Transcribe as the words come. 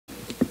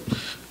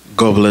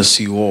God bless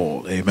you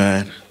all.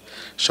 Amen.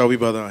 Shall we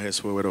bow down our heads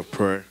for a word of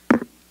prayer?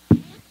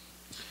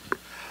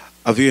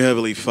 Our dear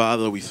Heavenly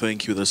Father, we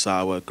thank you this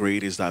hour.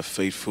 Great is thy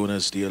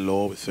faithfulness, dear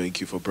Lord. We thank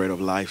you for bread of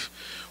life.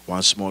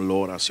 Once more,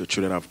 Lord, as your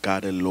children have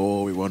gathered,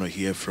 Lord, we want to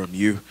hear from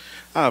you.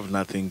 I have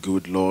nothing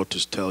good, Lord,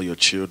 to tell your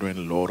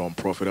children, Lord,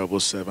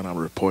 unprofitable servant. I'm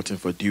reporting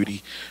for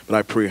duty. But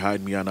I pray,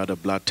 hide me under the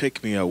blood.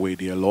 Take me away,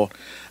 dear Lord,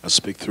 and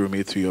speak through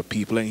me, through your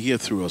people, and hear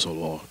through us, O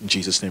Lord. In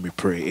Jesus' name we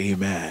pray.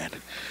 Amen.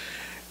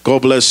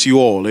 God bless you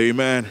all.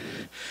 Amen.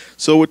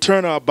 So we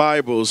turn our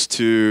Bibles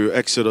to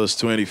Exodus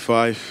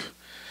 25,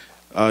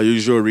 our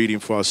usual reading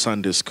for our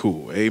Sunday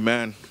school.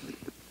 Amen.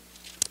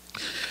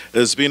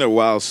 It's been a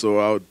while, so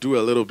I'll do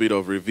a little bit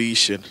of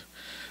revision,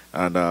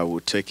 and I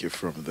will take it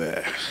from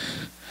there.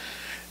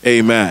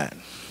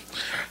 Amen.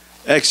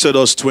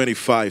 Exodus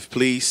 25,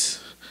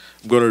 please.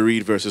 I'm going to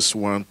read verses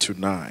 1 to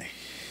 9.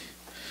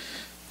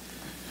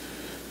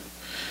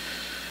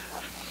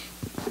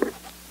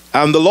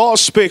 And the Lord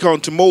spake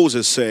unto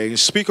Moses, saying,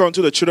 Speak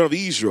unto the children of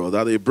Israel,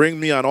 that they bring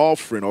me an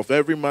offering of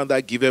every man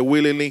that giveth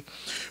willingly.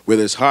 With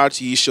his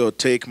heart ye shall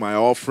take my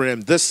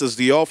offering. This is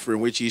the offering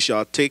which ye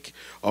shall take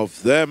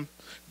of them: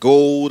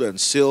 gold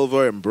and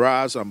silver and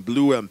brass and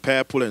blue and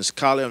purple and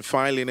scarlet and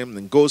fine linen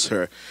and goat's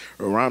hair,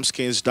 ram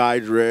skins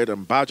dyed red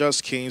and badger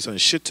skins and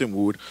shittim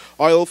wood,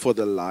 oil for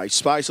the light,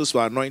 spices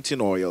for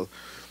anointing oil,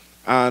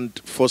 and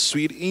for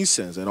sweet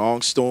incense, and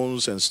onyx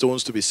stones and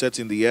stones to be set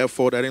in the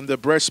ephod and in the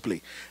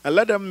breastplate. And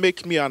let them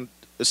make me a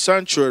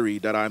sanctuary,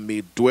 that I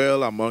may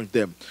dwell among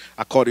them,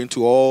 according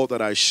to all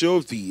that I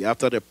showed thee,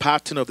 after the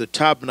pattern of the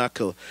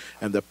tabernacle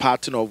and the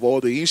pattern of all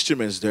the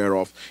instruments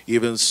thereof,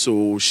 even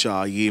so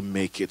shall ye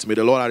make it. May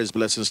the Lord add his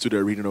blessings to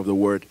the reading of the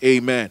word.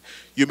 Amen.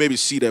 You may be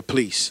seated,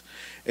 please.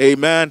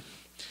 Amen.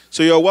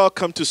 So you're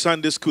welcome to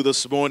Sunday school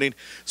this morning.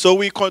 So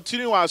we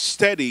continue our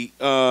study.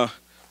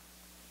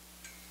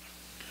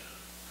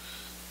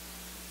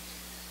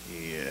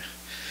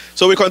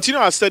 So we continue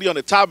our study on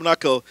the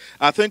tabernacle.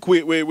 I think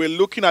we're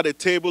looking at the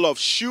table of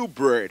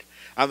shewbread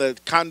and the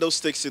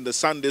candlesticks in the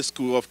Sunday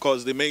school. Of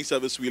course, the main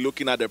service, we're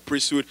looking at the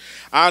priesthood.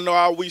 And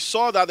we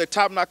saw that the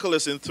tabernacle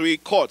is in 3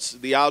 courts: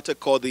 the outer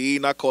court, the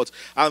inner court,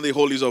 and the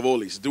holies of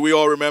holies. Do we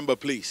all remember,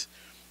 please?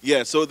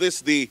 Yeah, so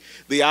this is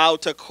the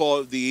outer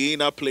court, the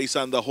inner place,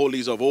 and the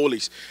holies of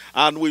holies.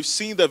 And we've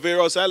seen the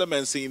various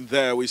elements in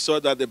there. We saw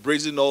that the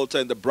brazen altar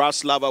and the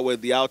brass laver were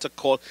the outer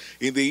court.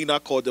 In the inner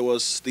court, there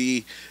was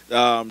the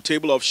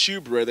table of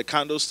shewbread, the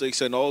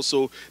candlesticks, and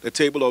also the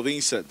table of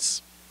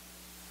incense.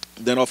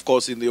 Then, of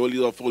course, in the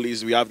holies of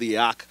holies, we have the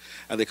ark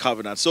and the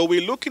covenant. So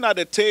we're looking at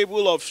the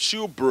table of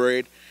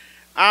shewbread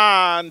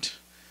and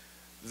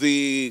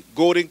the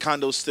golden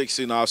candlesticks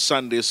in our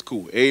Sunday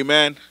school.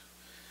 Amen.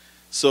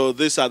 So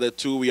these are the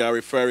two we are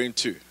referring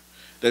to: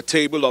 the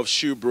table of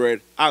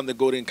shewbread and the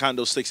golden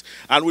candlesticks.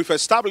 And we've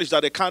established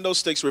that the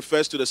candlesticks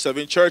refers to the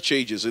 7 church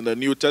ages in the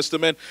New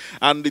Testament.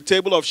 And the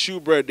table of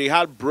shewbread, they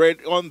had bread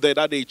on there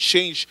that they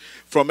changed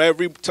from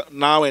every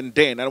now and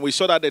then. And we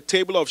saw that the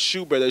table of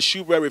shewbread, the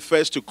shewbread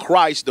refers to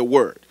Christ, the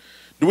Word.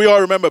 Do we all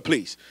remember,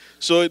 please?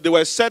 So they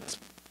were set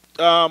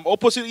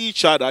opposite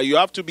each other. You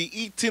have to be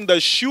eating the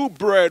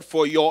shewbread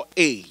for your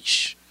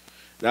age.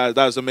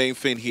 That's the main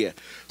thing here.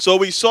 So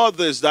we saw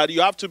this, that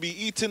you have to be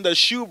eating the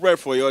shewbread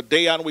for your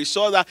day. And we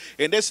saw that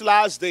in this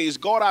last days,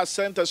 God has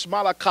sent us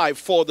Malachi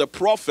for the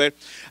prophet.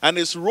 And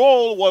his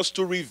role was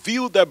to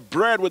reveal the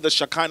bread with the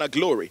Shekinah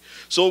glory.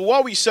 So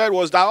what we said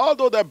was that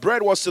although the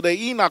bread was to the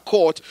inner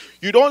court,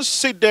 you don't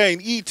sit there and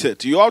eat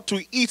it. You ought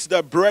to eat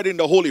the bread in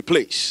the holy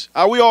place.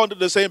 Are we all on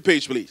the same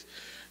page, please?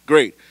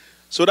 Great.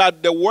 So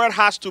that the word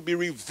has to be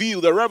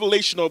revealed, the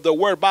revelation of the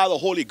word by the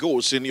Holy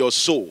Ghost in your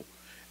soul.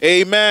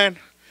 Amen.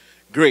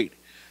 Great.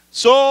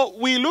 So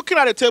we're looking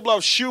at the table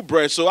of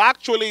shewbread. So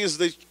actually it's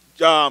the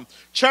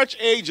church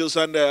ages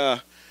and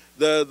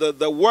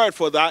the word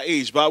for that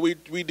age. But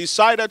we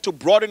decided to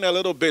broaden a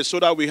little bit so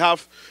that we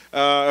have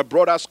a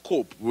broader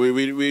scope.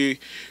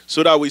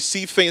 So that we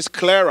see things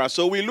clearer.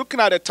 So we're looking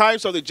at the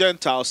times of the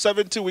Gentiles,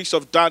 70 weeks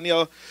of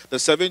Daniel, the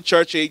 7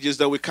 church ages.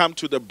 Then we come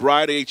to the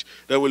bride age.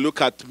 Then we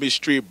look at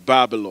mystery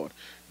Babylon.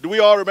 Do we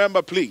all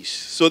remember, please?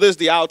 So this is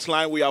the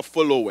outline we are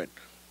following.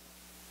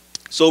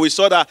 So we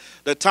saw that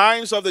the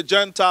times of the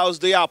Gentiles,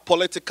 they are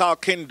political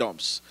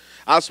kingdoms,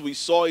 as we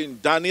saw in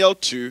Daniel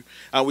 2.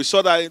 And we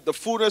saw that the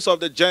fullness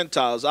of the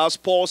Gentiles, as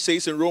Paul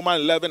says in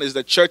Romans 11, is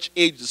the church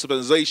age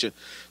dispensation.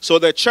 So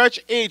the church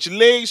age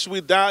lays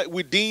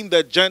within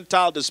the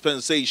Gentile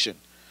dispensation.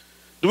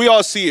 Do we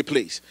all see it,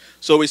 please?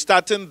 So we're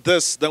starting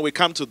this, then we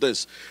come to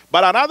this.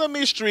 But another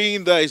mystery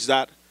in there is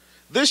that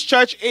this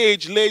church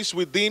age lays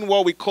within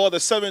what we call the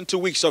 70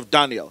 weeks of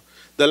Daniel,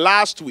 the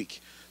last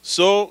week.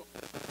 So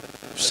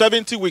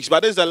 70 weeks,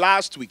 but this is the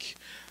last week.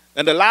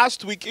 And the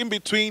last week in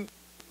between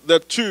the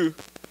 2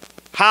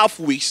 half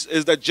weeks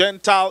is the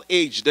Gentile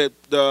age,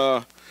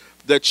 the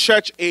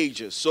church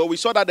ages. So we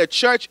saw that the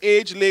church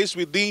age lays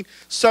within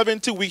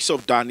 70 weeks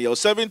of Daniel.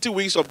 70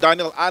 weeks of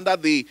Daniel under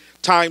the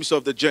times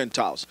of the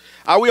Gentiles.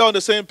 Are we on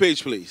the same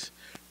page, please?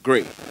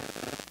 Great.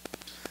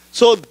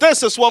 So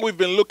this is what we've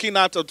been looking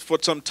at for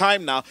some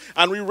time now.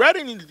 And we read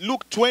in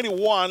Luke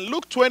 21.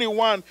 Luke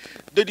 21,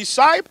 the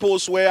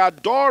disciples were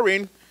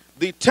adoring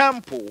the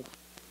temple.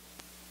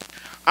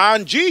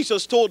 And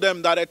Jesus told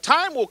them that a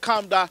time will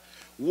come that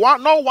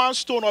not one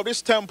stone of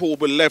this temple will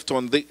be left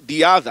on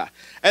the other.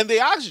 And they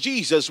asked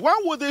Jesus, when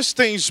will these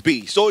things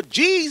be? So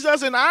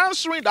Jesus, in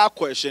answering that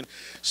question,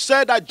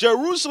 said that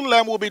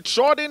Jerusalem will be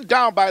trodden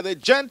down by the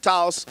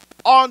Gentiles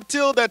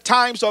until the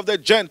times of the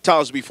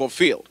Gentiles be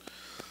fulfilled.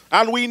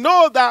 And we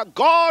know that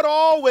God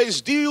always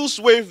deals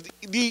with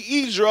the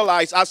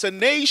Israelites as a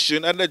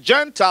nation and the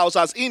Gentiles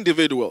as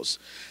individuals.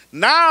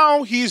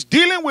 Now he's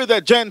dealing with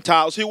the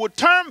Gentiles. He will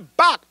turn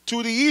back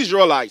to the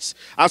Israelites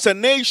as a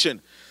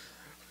nation.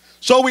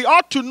 So we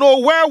ought to know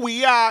where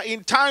we are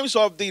in times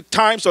of the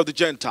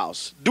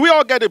Gentiles. Do we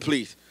all get it,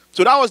 please?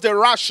 So that was the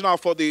rationale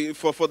for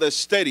the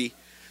study.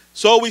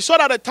 So we saw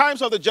that the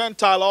times of the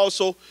Gentile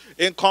also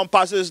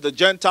encompasses the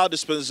Gentile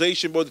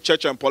dispensation, both the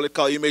church and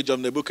political image of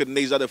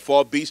Nebuchadnezzar, the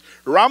four beasts,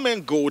 ram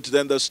and goat,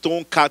 then the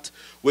stone cut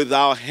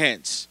without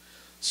hands.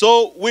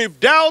 So we've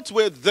dealt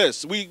with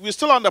this. We're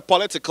still on the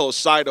political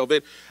side of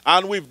it.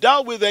 And we've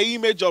dealt with the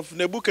image of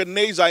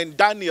Nebuchadnezzar in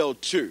Daniel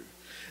 2.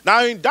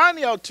 Now in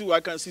Daniel 2, I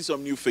can see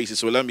some new faces,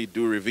 so let me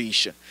do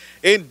revision.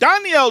 In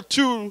Daniel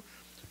 2,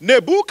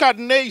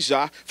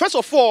 Nebuchadnezzar, first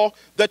of all,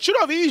 the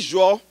children of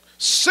Israel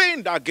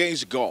sinned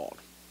against God.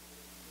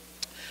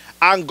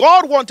 And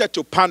God wanted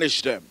to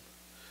punish them.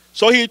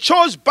 So he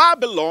chose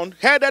Babylon,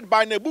 headed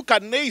by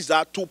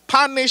Nebuchadnezzar, to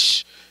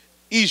punish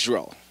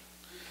Israel.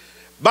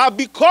 But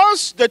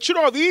because the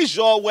children of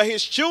Israel were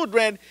his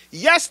children,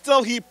 yet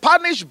still he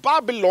punished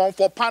Babylon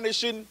for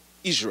punishing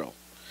Israel.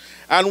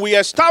 And we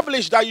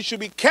established that you should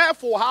be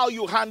careful how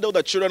you handle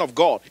the children of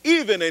God,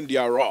 even in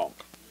their wrong.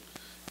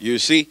 You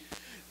see?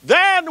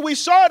 Then we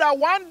saw that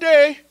one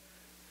day,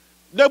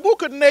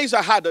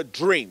 Nebuchadnezzar had a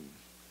dream.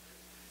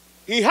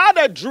 He had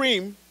a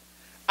dream,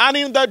 and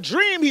in the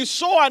dream he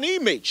saw an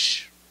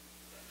image.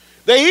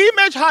 The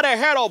image had a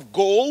head of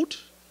gold,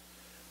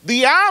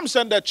 the arms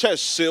and the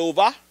chest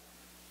silver,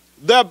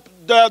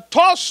 the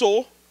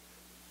torso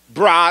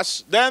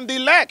brass, then the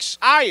legs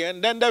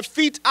iron, then the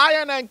feet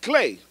iron and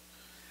clay.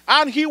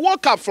 And he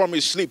woke up from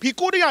his sleep. He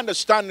couldn't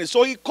understand it,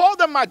 so he called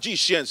the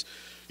magicians.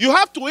 You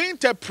have to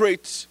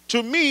interpret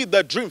to me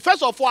the dream.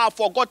 First of all, I've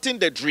forgotten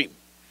the dream.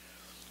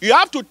 You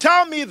have to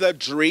tell me the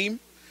dream,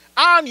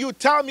 and you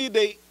tell me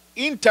the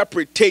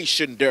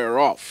interpretation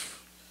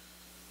thereof.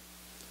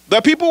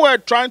 The people were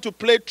trying to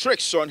play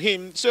tricks on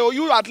him. So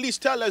you at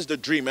least tell us the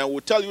dream, and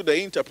we'll tell you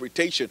the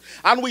interpretation.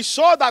 And we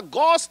saw that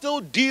God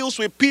still deals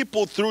with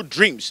people through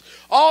dreams.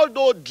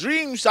 Although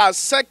dreams are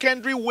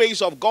secondary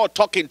ways of God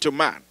talking to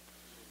man.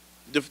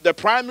 The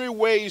primary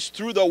way is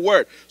through the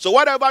word. So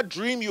whatever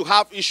dream you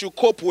have, you should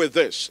cope with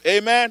this.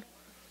 Amen?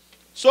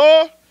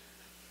 So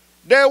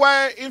they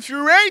were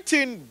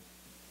infuriating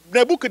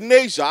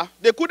Nebuchadnezzar.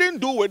 They couldn't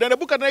do it. And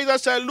Nebuchadnezzar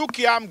said, look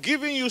here, I'm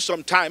giving you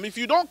some time. If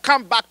you don't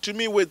come back to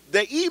me with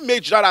the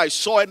image that I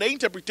saw and the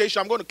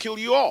interpretation, I'm going to kill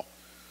you all.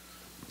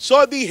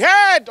 So the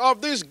head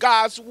of these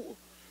guys,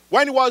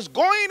 when he was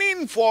going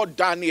in for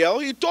Daniel,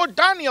 he told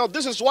Daniel,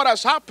 this is what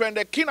has happened.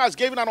 The king has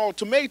given an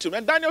ultimatum.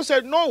 And Daniel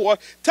said, no,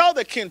 what? Tell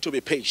the king to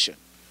be patient.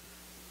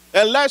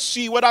 And let's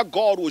see whether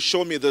God will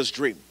show me this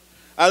dream.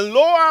 And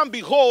lo and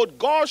behold,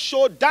 God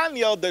showed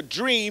Daniel the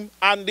dream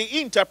and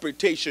the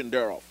interpretation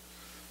thereof.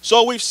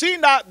 So we've seen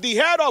that the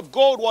head of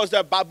gold was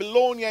the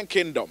Babylonian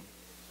kingdom.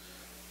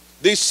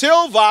 The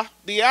silver,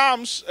 the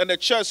arms, and the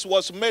chest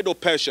was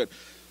Medo-Persian.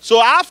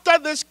 So after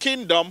this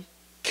kingdom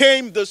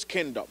came this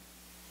kingdom.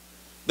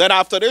 Then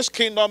after this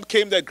kingdom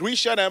came the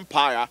Grecian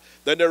Empire.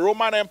 Then the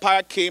Roman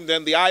Empire came.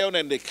 Then the iron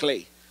and the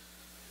clay.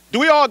 Do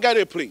we all get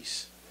it,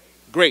 please?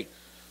 Great.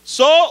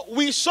 So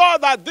we saw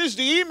that this is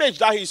the image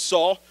that he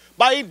saw.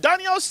 But in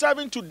Daniel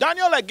 7:2,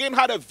 Daniel again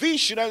had a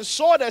vision and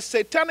saw the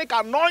satanic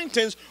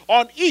anointings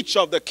on each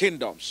of the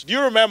kingdoms. Do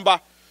you remember?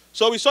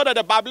 So we saw that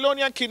the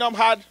Babylonian kingdom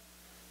had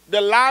the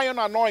lion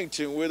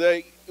anointing with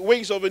the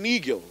wings of an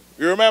eagle.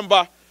 You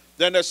remember?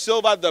 Then the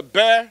silver, the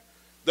bear.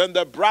 Then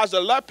the brass,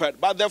 the leopard.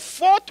 But the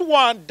fourth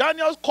one,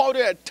 Daniel called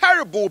it a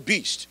terrible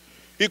beast.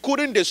 He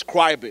couldn't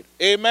describe it.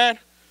 Amen?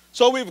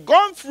 So we've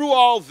gone through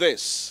all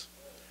this.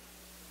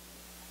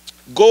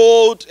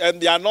 Gold and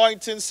the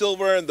anointing,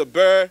 silver and the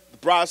bear, the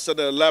brass and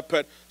the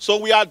leopard. So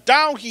we are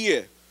down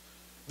here.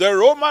 The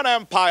Roman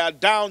Empire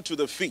down to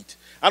the feet.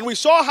 And we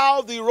saw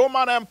how the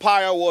Roman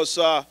Empire was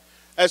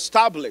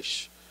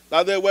established.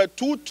 That there were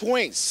two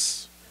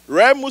twins,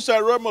 Remus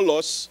and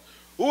Romulus,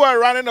 who were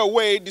running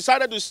away,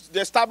 decided to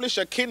establish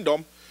a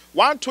kingdom.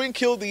 One twin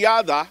killed the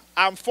other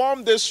and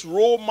formed this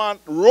Rome,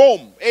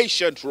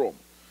 ancient Rome,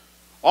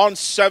 on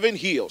 7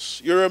 hills.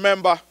 You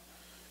remember?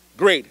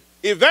 Great.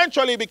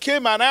 Eventually it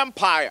became an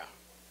empire.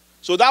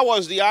 So that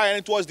was the iron.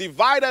 It was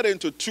divided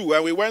into two.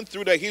 And we went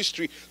through the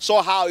history,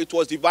 saw how it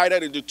was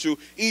divided into two,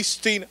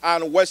 Eastern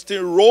and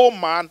Western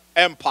Roman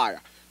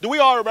Empire. Do we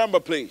all remember,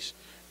 please?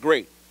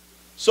 Great.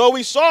 So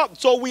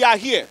we are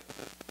here.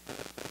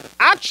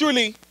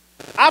 Actually,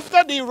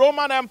 after the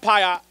Roman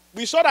Empire,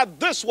 we saw that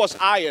this was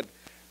iron.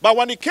 But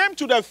when it came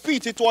to the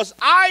feet, it was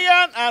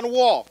iron and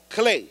what?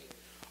 Clay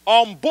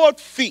on both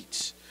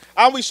feet.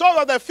 And we saw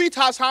that the feet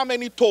has how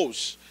many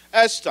toes?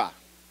 Esther.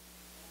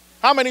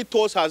 How many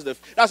toes has the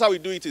feet? That's how we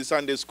do it in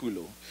Sunday school.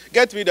 Oh.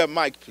 Get me the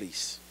mic,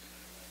 please.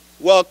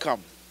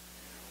 Welcome.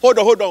 Hold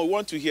on. We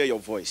want to hear your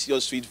voice, your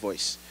sweet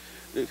voice.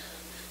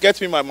 Get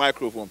me my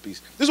microphone,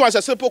 please. This one is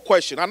a simple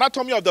question.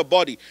 Anatomy of the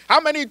body. How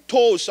many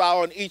toes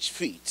are on each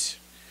feet?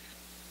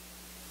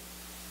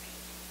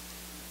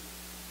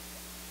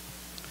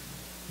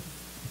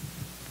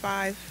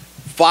 5.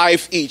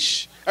 5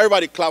 each.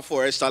 Everybody clap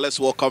for Esther. Let's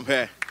welcome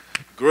her.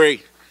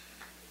 Great.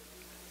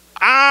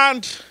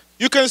 And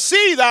you can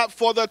see that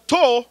for the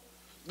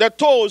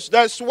toes,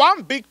 there's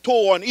one big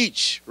toe on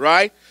each,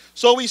 right?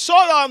 So we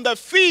saw that on the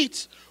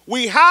feet,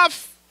 we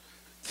have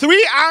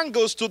 3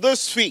 angles to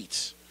this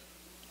feet.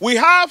 We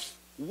have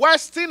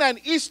Western and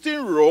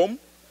Eastern Rome,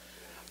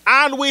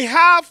 and we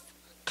have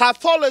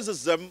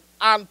Catholicism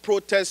and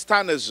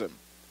Protestantism.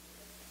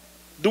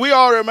 Do we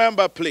all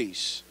remember,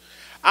 please?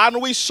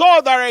 And we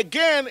saw that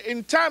again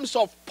in terms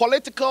of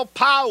political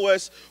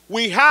powers,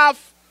 we have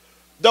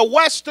the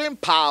Western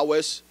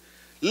powers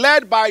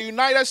led by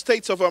United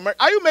States of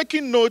America. Are you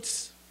making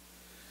notes?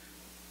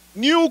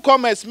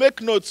 Newcomers,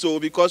 make notes, so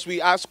because we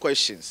ask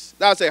questions.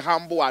 That's a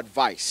humble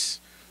advice.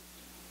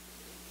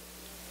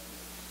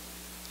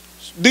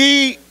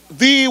 The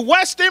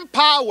Western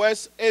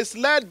powers is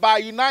led by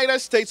United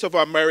States of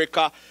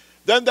America.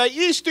 Then the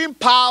Eastern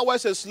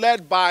powers is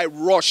led by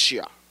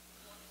Russia.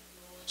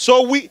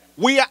 So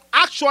we are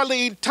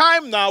actually in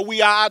time now,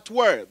 we are at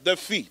where? The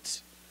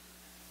feet.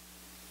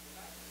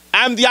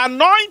 And the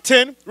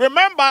anointing,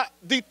 remember,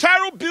 the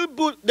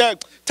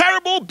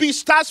terrible beast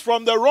starts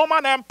from the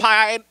Roman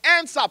Empire and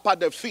ends up at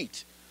the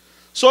feet.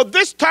 So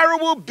this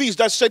terrible beast,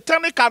 the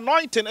satanic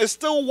anointing, is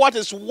still what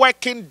is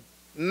working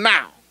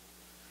now.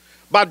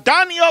 But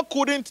Daniel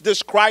couldn't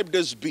describe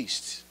this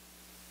beast.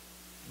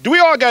 Do we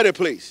all get it,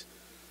 please?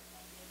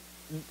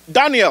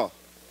 Daniel,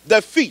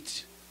 the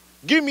feet.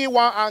 Give me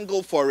one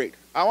angle for it.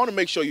 I want to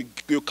make sure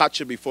you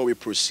catch it before we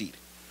proceed.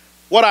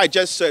 What I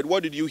just said,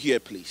 what did you hear,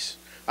 please?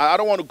 I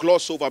don't want to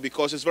gloss over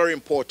because it's very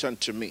important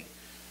to me.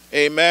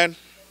 Amen.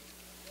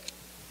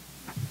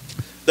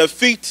 The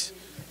feet,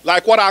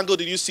 like what angle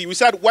did you see? We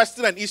said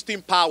Western and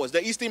Eastern powers.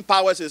 The Eastern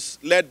powers is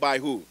led by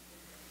who?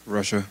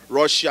 Russia.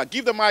 Russia.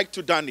 Give the mic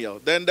to Daniel.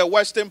 Then the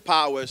Western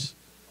powers.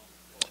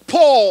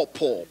 Paul.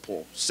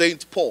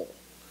 Saint Paul.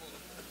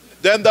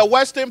 Then the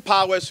Western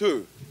powers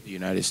who? The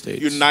United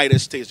States. United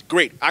States.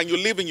 Great. And you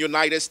live in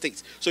United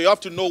States. So you have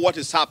to know what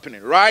is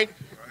happening, right?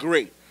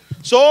 Great.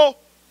 So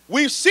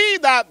we see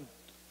that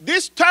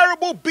this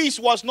terrible beast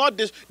was not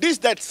this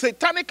that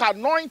satanic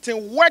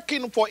anointing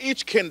working for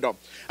each kingdom.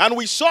 And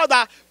we saw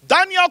that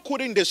Daniel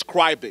couldn't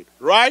describe it,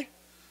 right?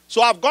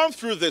 So I've gone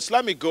through this.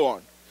 Let me go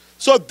on.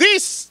 So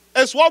this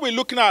is what we're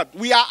looking at.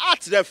 We are at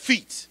the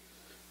feet.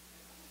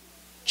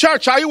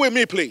 Church, are you with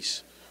me,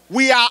 please?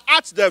 We are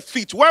at the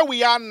feet. Where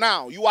we are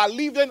now, you are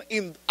living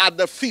at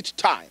the feet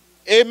time.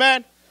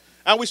 Amen?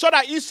 And we saw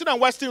that Eastern and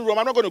Western Rome,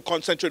 I'm not going to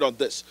concentrate on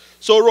this.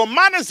 So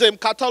Romanism,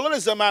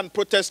 Catholicism, and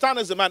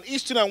Protestantism, and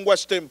Eastern and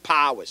Western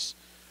powers.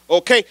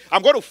 Okay?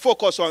 I'm going to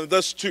focus on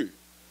this too.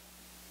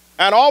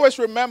 And always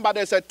remember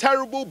there's a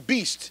terrible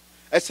beast,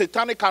 a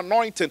satanic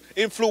anointing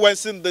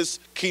influencing these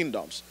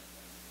kingdoms.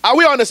 Are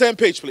we on the same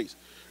page, please?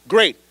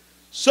 Great.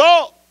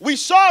 So we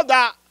saw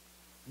that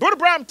Brother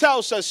Branham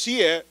tells us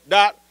here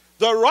that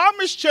the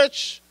Roman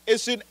church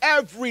is in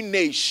every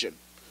nation.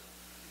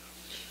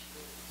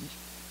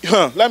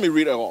 Let me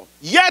read it all.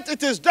 Yet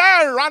it is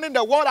there running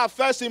the world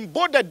affairs in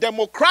both the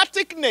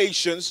democratic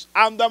nations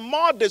and the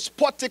more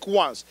despotic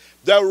ones.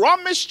 The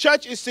Roman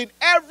church is in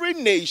every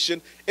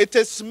nation. It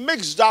is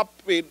mixed up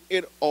in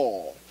it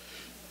all.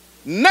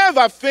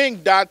 Never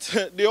think that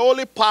the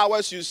only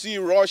powers you see,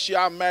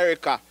 Russia,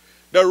 America,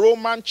 the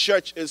Roman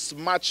church is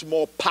much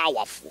more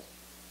powerful.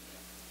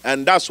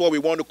 And that's what we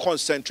want to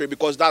concentrate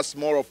because that's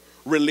more of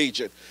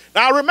religion.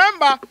 Now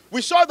remember,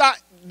 we saw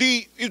that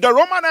the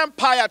Roman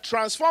Empire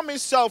transformed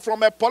itself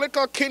from a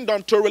political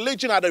kingdom to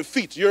religion at the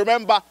feet. You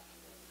remember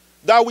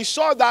that we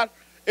saw that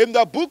in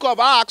the book of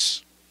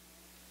Acts,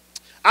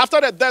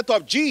 after the death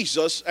of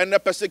Jesus and the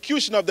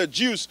persecution of the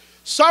Jews,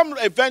 some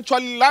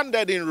eventually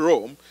landed in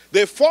Rome.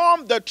 They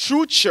formed the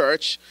true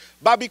church,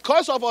 but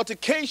because of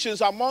altercations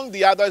among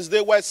the others,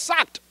 they were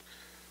sacked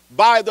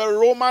by the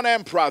Roman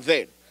emperor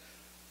then.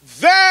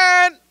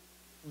 Then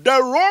the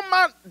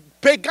Roman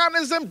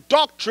paganism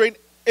doctrine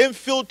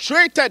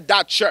infiltrated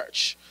that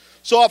church.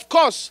 So of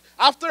course,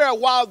 after a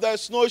while,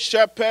 there's no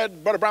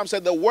shepherd. Brother Branham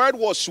said the word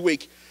was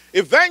weak.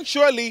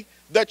 Eventually,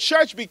 the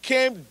church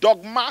became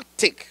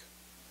dogmatic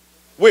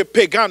with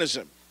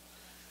paganism.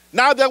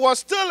 Now, there was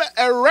still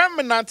a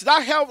remnant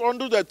that held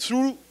onto the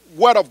true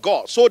word of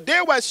God. So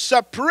they were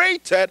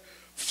separated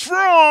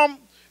from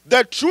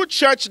the true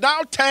church,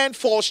 now turned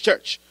false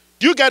church.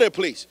 Do you get it,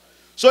 please?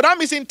 So that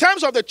means in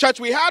terms of the church,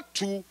 we had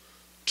two,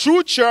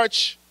 true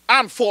church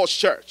and false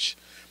church.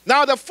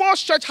 Now, the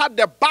false church had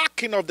the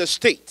backing of the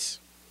state.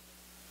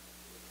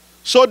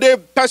 So they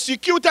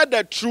persecuted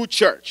the true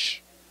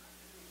church.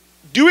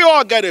 Do we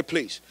all get it,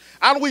 please?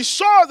 And we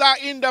saw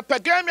that in the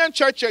Pergamian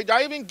church age,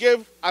 I even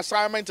gave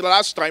assignment the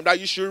last time that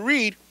you should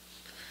read.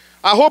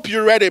 I hope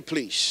you read it,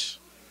 please.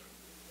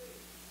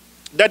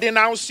 The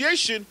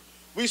denunciation,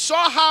 we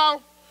saw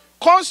how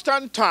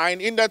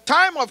Constantine, in the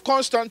time of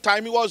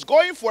Constantine, he was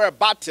going for a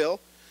battle,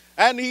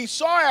 and he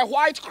saw a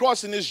white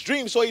cross in his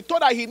dream, so he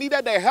thought that he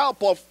needed the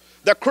help of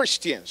the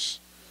Christians.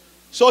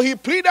 So he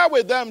pleaded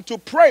with them to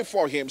pray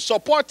for him,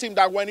 support him,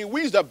 that when he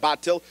wins the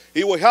battle,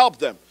 he will help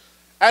them.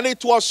 And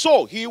it was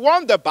so. He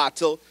won the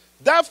battle.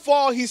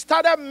 Therefore, he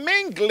started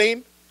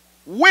mingling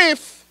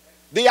with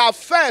the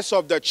affairs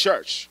of the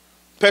church.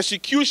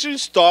 Persecution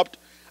stopped,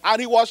 and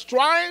he was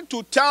trying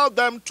to tell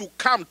them to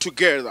come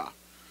together.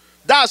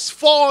 That's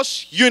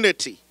false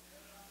unity.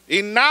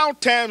 In now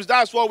terms,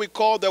 that's what we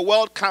call the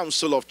World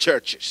Council of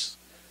Churches.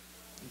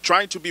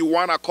 Trying to be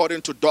one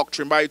according to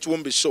doctrine, but it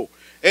won't be so.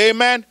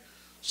 Amen.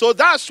 So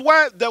that's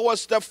where there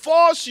was the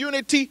false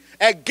unity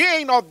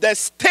again of the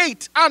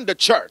state and the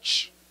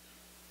church.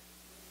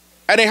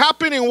 And it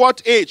happened in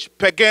what age?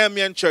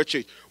 Pergamian church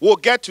age. We'll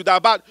get to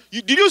that. But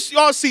did you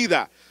all see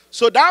that?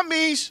 So that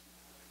means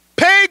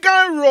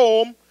pagan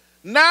Rome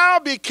now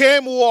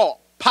became what?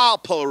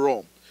 Papal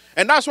Rome.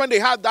 And that's when they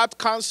had that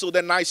council,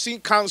 the Nicene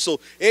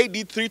Council, AD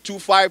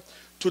 325,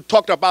 to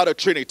talk about the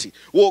Trinity.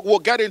 We'll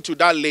get into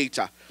that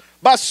later.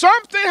 But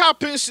something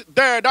happens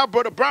there that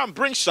Brother Brown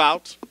brings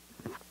out.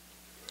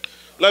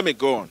 Let me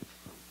go on.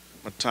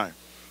 My time.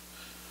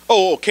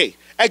 Oh, okay.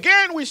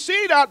 Again, we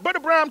see that Brother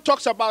Brown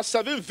talks about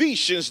 7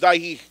 visions that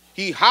he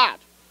had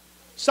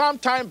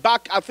sometime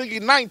back, I think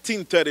in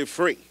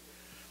 1933.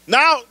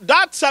 Now,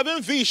 that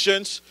 7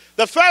 visions,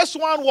 the first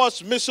one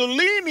was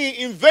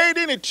Mussolini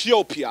invading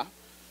Ethiopia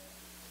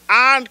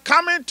and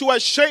coming to a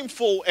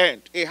shameful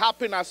end. It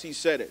happened as he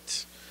said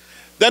it.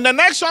 Then the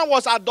next one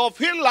was Adolf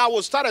Hitler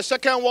will start a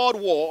Second World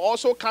War,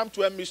 also come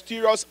to a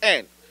mysterious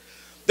end.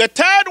 The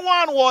third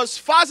one was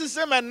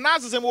fascism and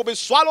Nazism will be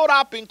swallowed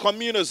up in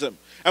communism.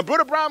 And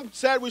Brother Brown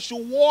said we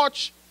should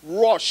watch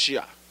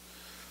Russia.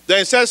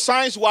 Then it says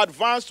science will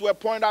advance to a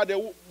point that there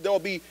will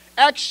be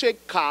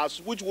egg-shaped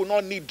cars which will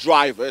not need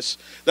drivers.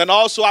 Then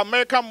also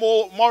American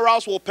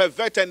morals will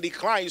pervert and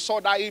decline. You saw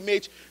that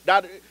image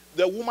that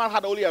the woman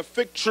had only a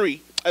fig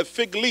tree, a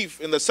fig leaf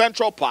in the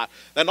central part.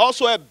 Then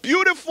also a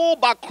beautiful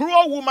but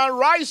cruel woman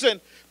rising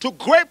to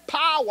great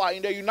power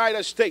in the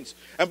United States.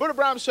 And Brother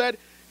Brown said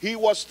he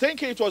was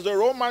thinking it was the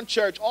Roman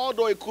church,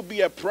 although it could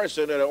be a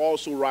president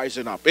also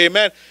rising up.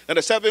 Amen. And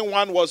the 7th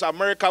one was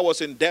America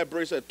was in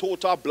debris, a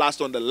total blast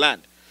on the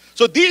land.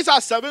 So these are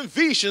 7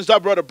 visions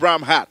that Brother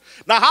Brown had.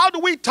 Now, how do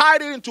we tie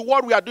it into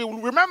what we are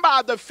doing? Remember,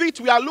 at the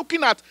feet, we are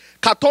looking at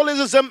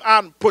Catholicism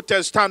and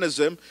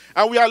Protestantism,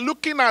 and we are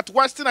looking at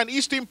Western and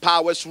Eastern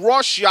powers,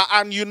 Russia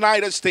and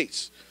United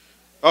States.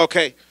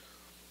 Okay.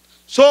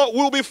 So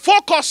we'll be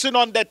focusing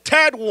on the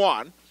third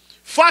one.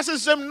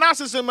 Fascism,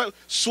 Nazism,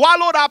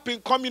 swallowed up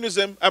in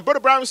communism. And Brother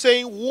Brown is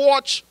saying,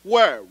 watch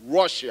where?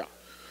 Russia.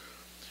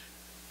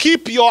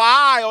 Keep your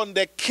eye on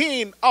the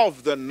king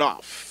of the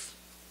north.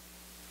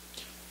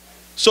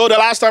 So the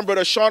last time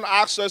Brother Sean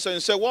asked us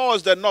and said, what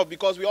was the north?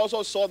 Because we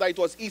also saw that it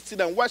was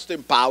Eastern and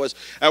Western powers.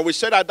 And we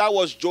said that that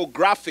was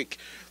geographic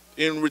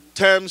in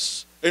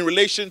terms, in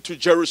relation to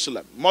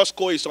Jerusalem.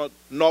 Moscow is on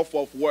north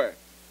of where?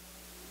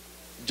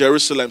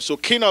 Jerusalem. So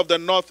king of the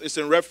north is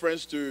in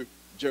reference to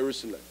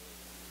Jerusalem.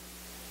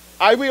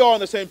 Are we all on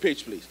the same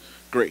page, please?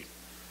 Great.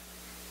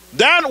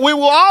 Then we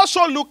will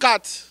also look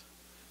at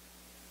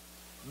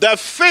the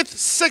 5th,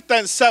 6th,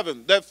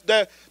 and 7th.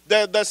 The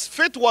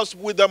 5th was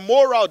with the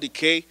moral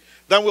decay.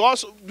 Then we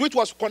also, which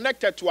was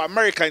connected to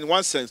America in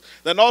one sense.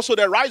 Then also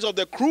the rise of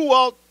the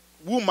cruel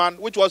woman,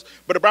 which was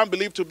Brother Brown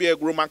believed to be a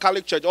Roman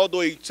Catholic church,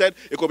 although he said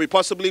it could be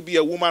possibly be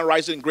a woman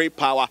rising in great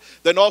power.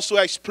 Then also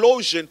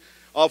explosion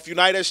of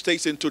United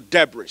States into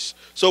debris.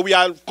 So we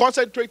are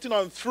concentrating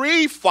on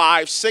 3,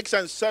 5, 6,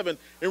 and 7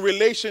 in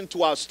relation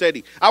to our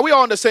study. Are we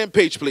all on the same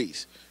page,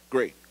 please?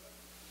 Great.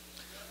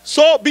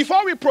 So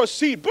before we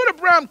proceed, Brother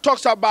Brown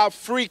talks about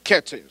 3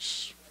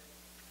 curtains.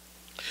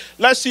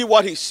 Let's see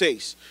what he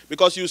says,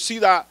 because you see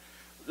that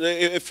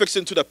it fits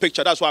into the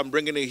picture. That's why I'm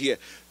bringing it here.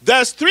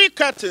 There's 3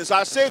 curtains.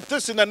 I say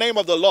this in the name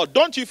of the Lord.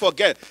 Don't you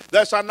forget.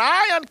 There's an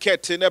iron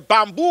curtain, a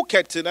bamboo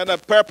curtain, and a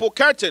purple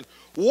curtain.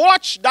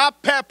 Watch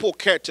that purple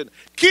curtain.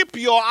 Keep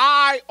your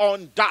eye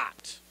on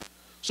that.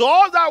 So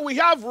all that we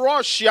have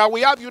Russia,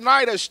 we have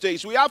United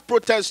States, we have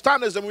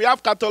Protestantism, we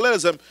have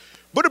Catholicism.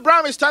 But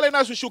Brown is telling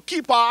us we should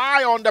keep our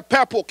eye on the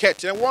purple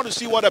curtain. And want to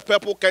see what the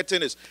purple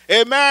curtain is.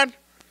 Amen?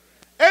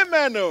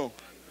 Amen. No.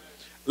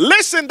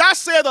 Listen, that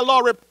said the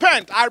Lord,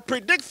 repent. I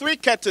predict 3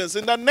 curtains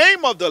in the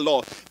name of the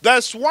Lord.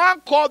 There's one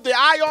called the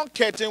iron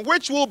curtain,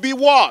 which will be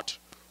what?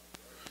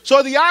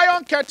 So the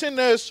iron curtain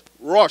is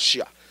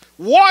Russia.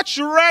 Watch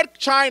red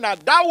China.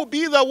 That will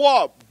be the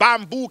what?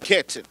 Bamboo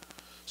curtain.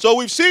 So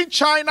we've seen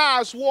China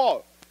as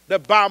what? The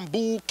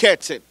bamboo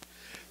curtain.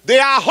 They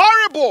are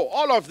horrible,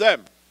 all of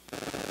them.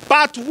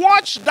 But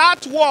watch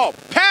that wall,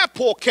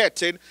 purple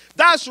curtain,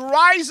 that's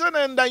rising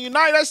in the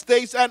United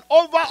States and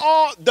over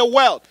all the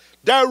world.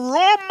 The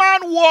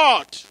Roman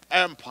what?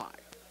 Empire.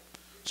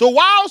 So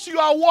whilst you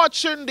are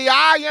watching the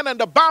iron and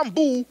the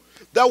bamboo,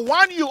 the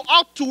one you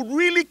ought to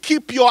really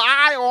keep your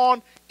eye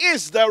on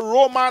is the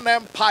Roman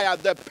Empire,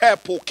 the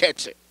purple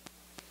curtain.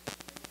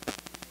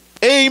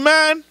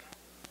 Amen.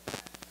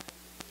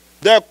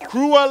 The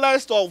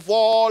cruelest of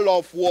all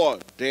of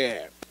what?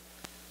 There.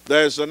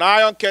 There's an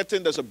iron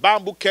curtain, there's a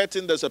bamboo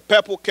curtain, there's a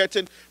purple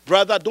curtain.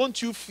 Brother,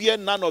 don't you fear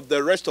none of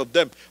the rest of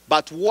them,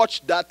 but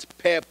watch that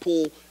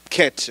purple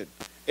curtain.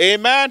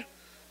 Amen.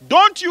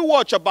 Don't you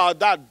watch about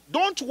that.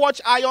 Don't watch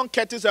iron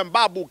curtains and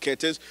bamboo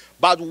curtains,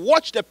 but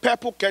watch the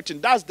purple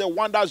curtain. That's the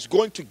one that's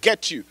going to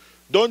get you.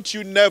 Don't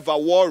you never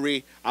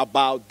worry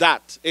about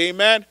that.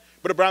 Amen.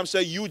 Brother Abraham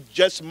said, you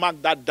just mark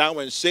that down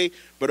and say,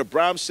 Brother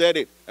Abraham said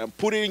it, and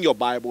put it in your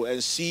Bible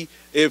and see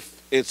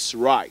if it's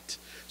right.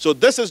 So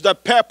this is the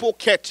purple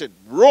curtain,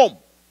 Rome.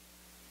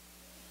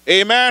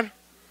 Amen.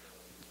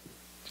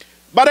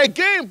 But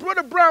again,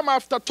 Brother Abraham,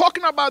 after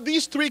talking about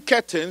these three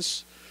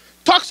curtains,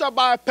 talks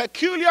about a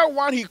peculiar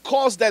one he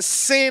calls the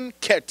sin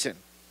curtain.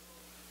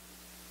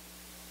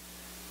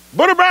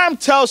 Brother Abraham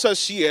tells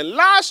us here,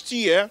 last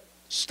year,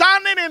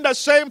 standing in the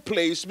same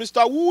place,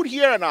 Mr. Wood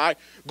here and I,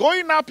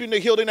 going up in the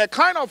hill in a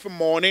kind of a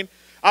morning,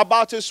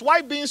 about his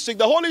wife being sick,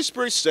 the Holy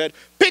Spirit said,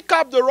 pick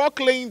up the rock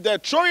laying there,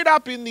 throw it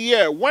up in the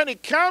air. When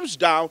it comes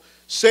down,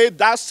 say,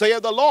 thus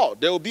saith the Lord.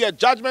 There will be a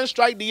judgment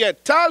strike the air.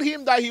 Tell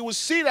him that he will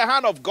see the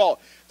hand of God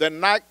the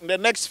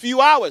next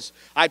few hours.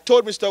 I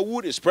told Mr.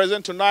 Wood is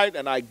present tonight,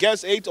 and I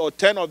guess 8 or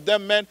 10 of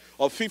them men,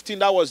 or 15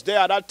 that was there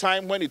at that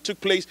time when it took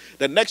place.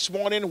 The next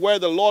morning where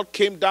the Lord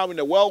came down in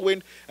a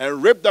whirlwind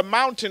and ripped the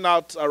mountain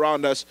out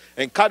around us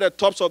and cut the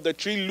tops of the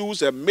tree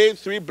loose and made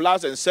 3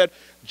 blasts and said,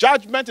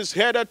 judgment is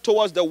headed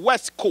towards the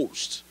west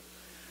coast.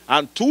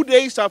 And 2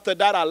 days after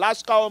that,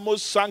 Alaska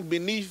almost sank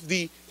beneath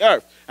the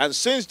earth. And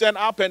since then,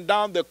 up and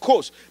down the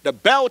coast, the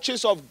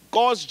belches of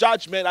God's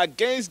judgment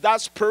against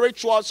that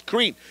spiritual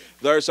screen.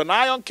 There's an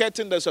iron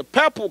curtain, there's a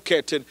purple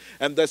curtain,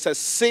 and there's a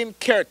sin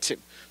curtain.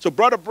 So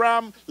Brother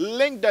Abraham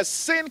linked the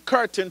sin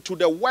curtain to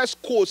the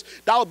west coast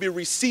that will be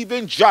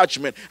receiving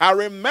judgment. I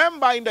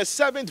remember in the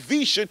 7th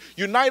vision,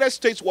 United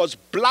States was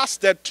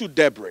blasted to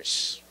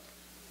debris.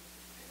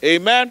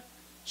 Amen.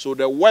 So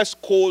the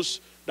west coast,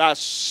 that's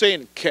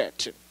sin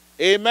curtain.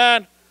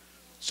 Amen.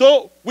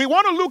 So we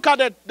want to look at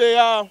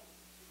the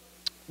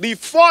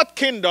fourth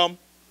kingdom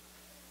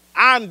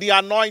and the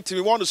anointing.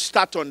 We want to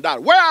start on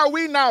that. Where are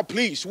we now,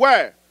 please?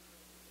 Where?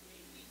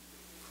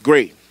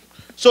 Great.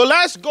 So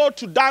let's go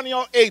to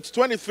Daniel 8,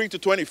 23 to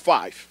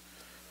 25.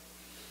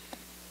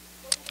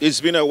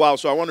 It's been a while,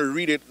 so I want to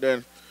read it,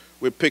 then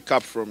we pick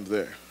up from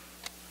there.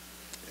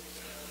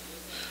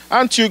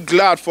 Aren't you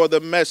glad for the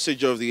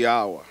message of the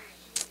hour?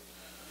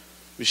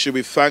 We should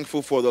be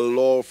thankful for the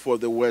Lord for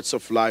the words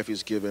of life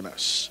He's given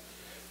us.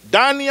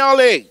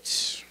 Daniel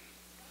 8.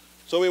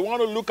 So we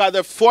want to look at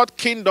the fourth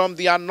kingdom,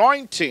 the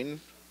anointing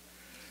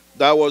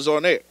that was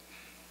on it.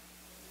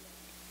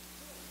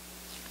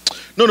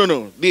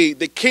 No.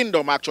 The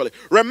kingdom, actually.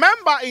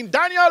 Remember in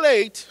Daniel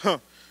 8,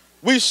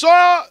 we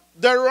saw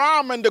the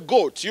ram and the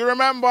goat. You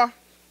remember?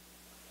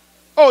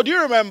 Oh, do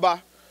you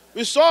remember?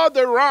 We saw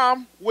the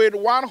ram with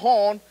one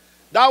horn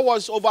that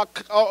was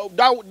overcome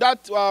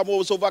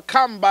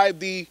by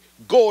the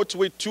goat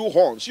with 2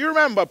 horns. You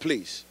remember,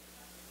 please?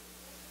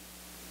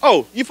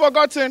 Oh, you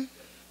forgotten?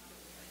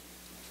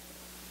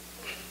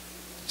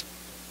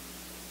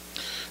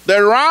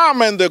 The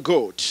ram and the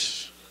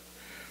goat.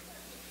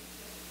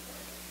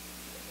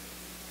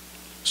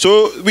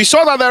 So we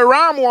saw that the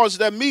ram was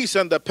the Medes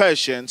and the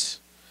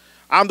Persians,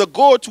 and the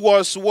goat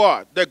was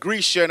what? The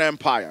Grecian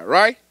Empire,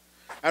 right?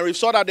 And we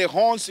saw that the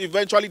horns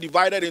eventually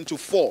divided into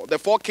 4. The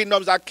 4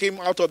 kingdoms that came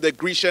out of the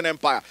Grecian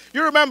Empire.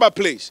 You remember,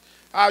 please?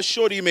 I'll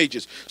show the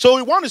images. So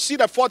we want to see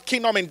the fourth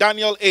kingdom in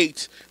Daniel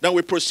 8. Then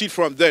we proceed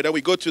from there. Then we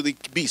go to the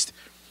beast.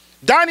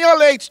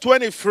 Daniel 8,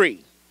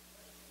 23.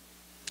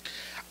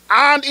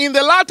 And in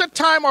the latter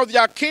time of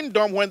their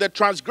kingdom, when the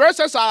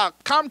transgressors are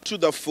come to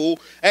the full,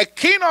 a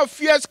king of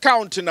fierce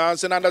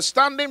countenance and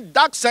understanding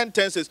dark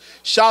sentences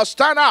shall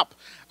stand up,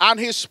 and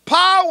his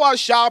power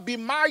shall be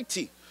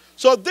mighty.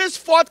 So this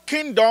fourth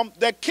kingdom,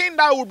 the king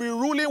that will be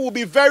ruling will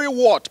be very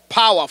what?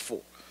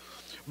 Powerful.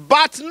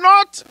 But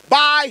not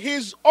by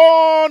his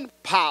own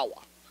power.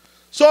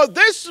 So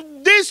this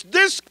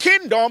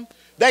kingdom,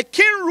 the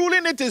king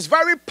ruling it is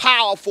very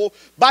powerful,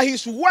 but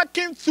he's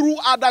working through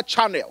other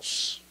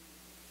channels.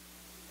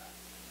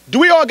 Do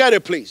we all get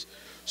it, please?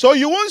 So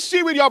you won't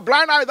see with your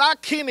blind eye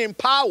that king in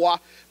power,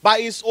 but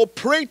he's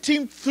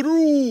operating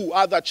through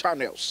other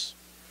channels.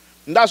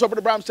 And that's what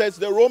Brother Abraham says.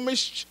 The Roman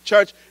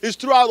church is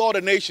throughout all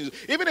the nations.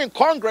 Even in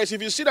Congress,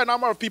 if you see the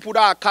number of people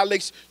that are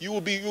Catholics, you'll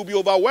be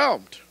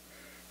overwhelmed.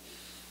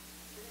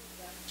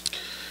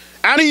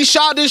 And he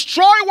shall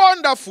destroy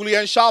wonderfully,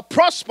 and shall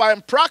prosper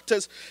and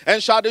practice,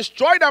 and shall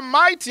destroy the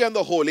mighty and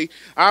the holy.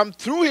 And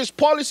through his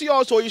policy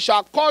also he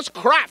shall cause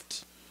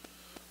craft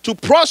to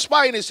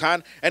prosper in his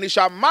hand, and he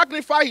shall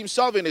magnify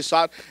himself in his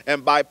heart,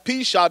 and by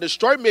peace shall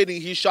destroy many.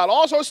 He shall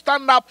also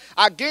stand up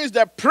against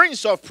the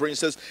prince of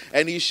princes,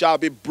 and he shall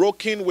be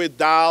broken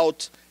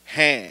without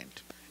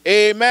hand.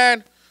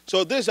 Amen.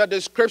 So this is a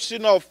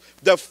description of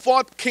the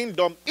fourth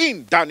kingdom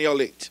in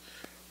Daniel 8.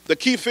 The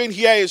key thing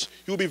here is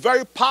he will be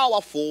very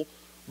powerful,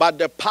 but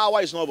the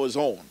power is not of his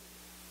own.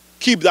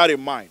 Keep that in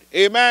mind.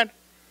 Amen.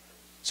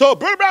 So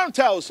Brother Brown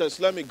tells us,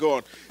 let me go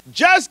on.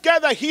 Just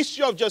get the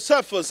history of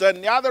Josephus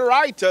and the other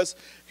writers,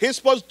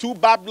 Hispos, 2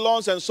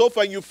 Babylons, and so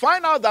forth, and you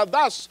find out that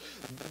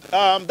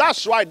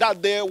that's right,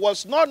 that there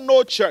was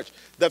no church.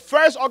 The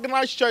first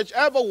organized church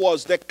ever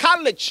was the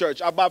Catholic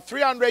Church about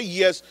 300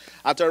 years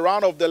at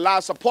around of the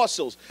last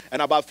apostles.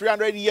 And about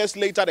 300 years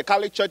later, the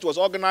Catholic Church was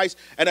organized,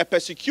 and a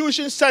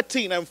persecution set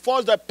in and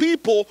forced the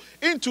people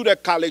into the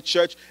Catholic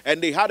Church,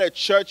 and they had a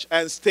church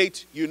and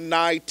state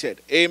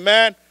united.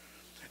 Amen.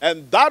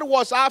 And that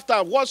was after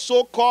what's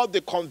so-called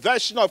the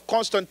conversion of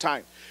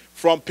Constantine,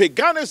 from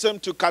paganism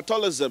to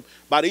Catholicism.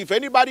 But if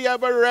anybody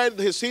ever read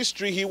his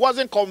history, he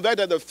wasn't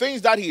converted. The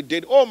things that he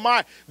did, oh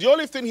my, the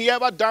only thing he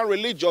ever done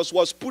religious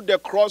was put the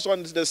cross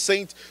on the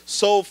Saint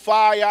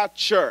Sophia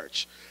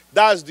Church.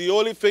 That's the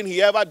only thing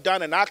he ever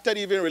done, and acted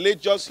even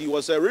religious. He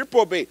was a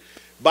reprobate.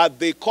 But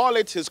they call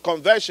it his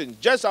conversion,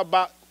 just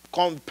about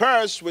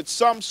compares with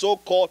some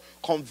so-called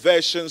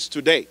conversions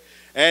today.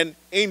 And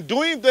in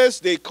doing this,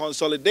 they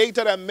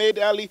consolidated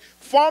and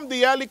formed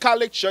the early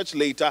Catholic Church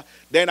later.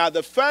 Then at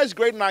the first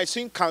Great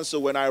Nicene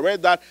Council, when I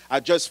read that, I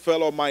just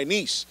fell on my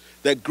knees.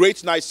 The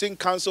Great Nicene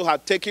Council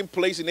had taken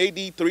place in AD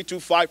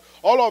 325.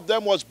 All of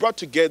them was brought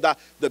together.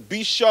 The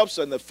bishops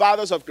and the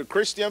fathers of the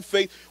Christian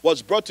faith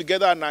was brought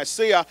together in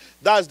Nicaea.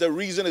 That's the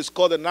reason it's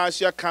called the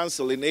Nicene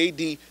Council in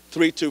AD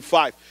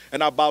 325.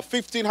 And about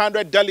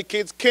 1,500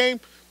 delegates came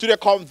to the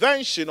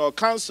convention or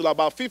council,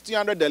 about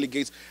 1,500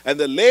 delegates, and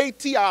the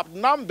laity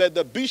outnumbered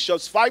the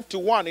bishops 5 to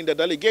 1 in the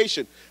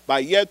delegation.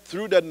 But yet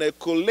through the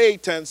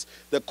Nicolaitans,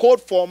 the Code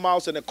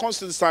Formals, and the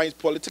Constantine's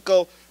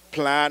political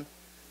plan,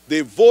 they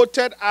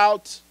outvoted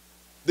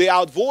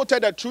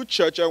the true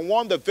church and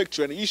won the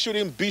victory, and issued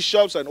in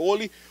bishops and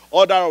holy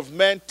order of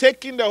men,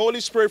 taking the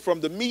Holy Spirit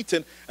from the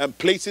meeting and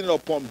placing it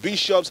upon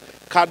bishops,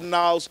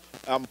 cardinals,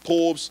 and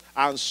popes,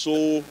 and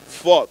so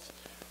forth.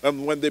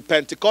 And when the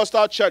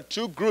Pentecostal church,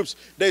 2 groups,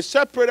 they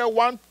separated.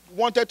 One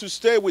wanted to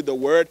stay with the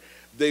word,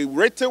 the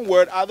written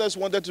word. Others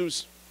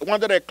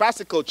wanted a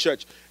classical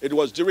church. It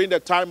was during the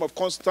time of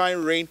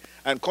Constantine's reign,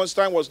 and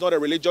Constantine was not a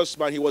religious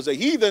man. He was a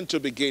heathen to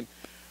begin,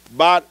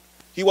 but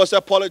he was a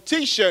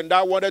politician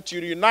that wanted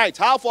to unite.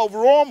 Half of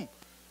Rome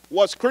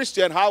was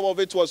Christian, half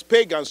of it was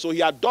pagan. So he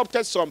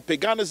adopted some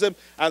paganism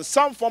and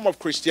some form of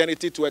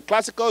Christianity to a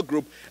classical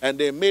group, and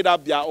they made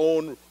up their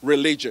own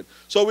religion.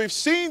 So we've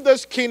seen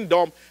this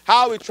kingdom,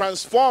 how it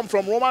transformed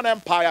from Roman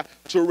Empire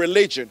to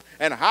religion,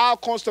 and how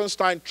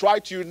Constantine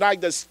tried to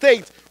unite the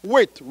state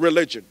with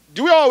religion.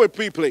 Do we all with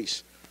me,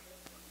 please?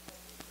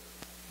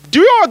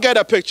 Do you all get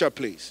a picture,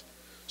 please?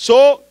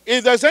 So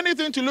if there's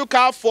anything to look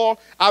out for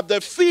at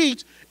the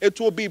feet, it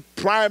will be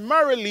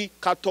primarily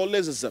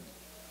Catholicism,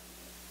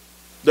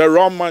 the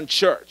Roman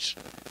Church.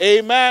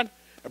 Amen.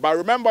 But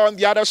remember, on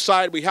the other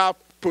side, we have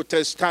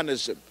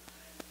Protestantism.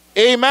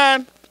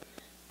 Amen.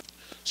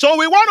 So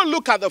we want to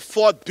look at the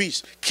fourth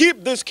beast.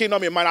 Keep this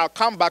kingdom in mind. I'll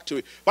come back to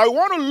it. But we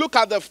want to look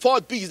at the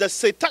fourth beast, the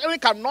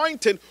satanic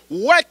anointing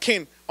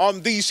working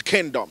on these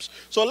kingdoms.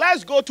 So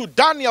let's go to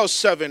Daniel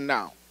 7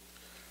 now.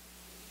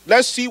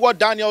 Let's see what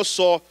Daniel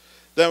saw.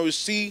 Then we'll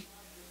see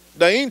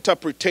the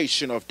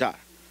interpretation of that.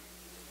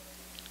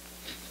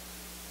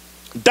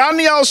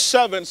 Daniel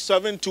 7,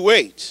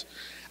 7-8.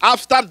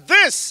 After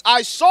this,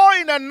 I saw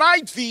in a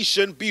night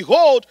vision,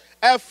 behold,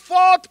 a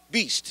fourth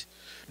beast,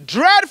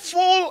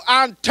 dreadful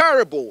and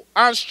terrible,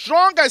 and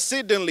strong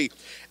exceedingly.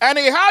 And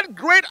it had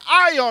great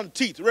iron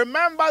teeth.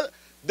 Remember,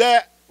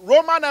 the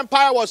Roman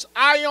Empire was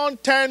iron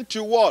turned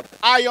to what?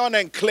 Iron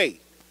and clay.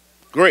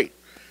 Great.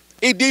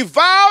 It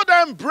devoured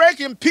and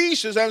brake in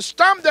pieces and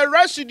stamped the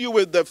residue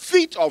with the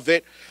feet of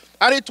it.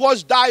 And it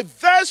was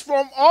diverse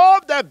from all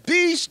the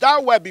beasts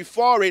that were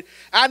before it.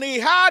 And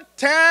it had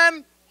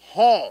 10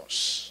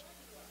 horns.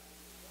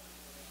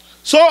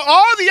 So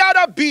all the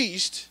other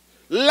beasts,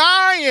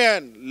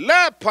 lion,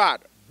 leopard,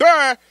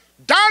 bear,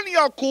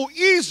 Daniel could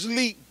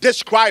easily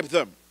describe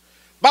them.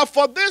 But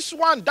for this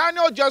one,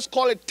 Daniel just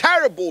called it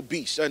terrible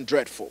beast and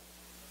dreadful.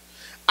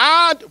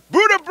 And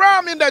Brother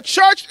Branham in the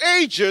church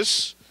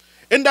ages,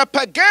 in the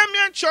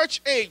Pergamian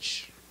church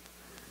age,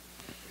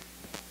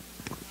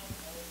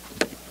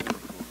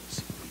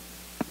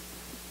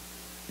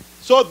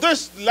 so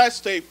this, let's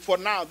say for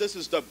now, this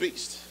is the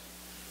beast.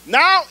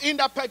 Now, in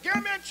the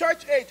Pergamian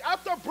church age,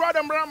 after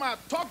Brother Branham had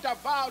talked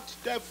about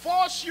the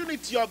false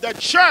unity of the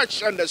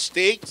church and the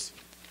state,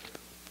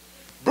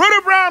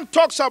 Brother Branham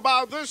talks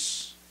about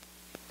this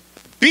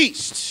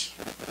beast.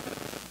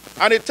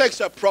 And it takes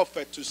a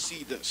prophet to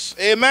see this.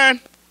 Amen.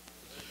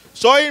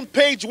 So in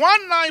page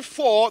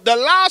 194, the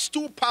last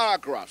 2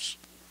 paragraphs,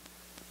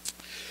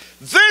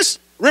 this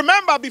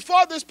Remember,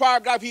 before this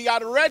paragraph, he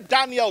had read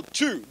Daniel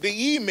 2,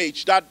 the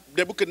image that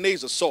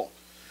Nebuchadnezzar saw.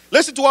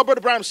 Listen to what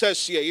Brother Branham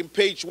says here in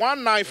page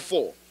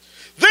 194.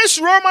 This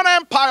Roman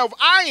Empire of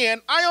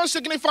iron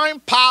signifying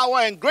power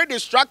and great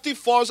destructive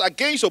force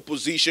against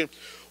opposition,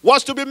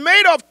 was to be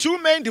made of two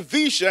main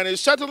divisions. It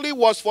certainly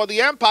was, for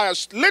the empire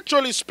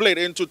literally split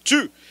into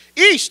two,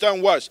 east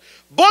and west.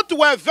 Both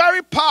were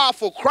very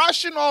powerful,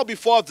 crushing all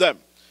before them.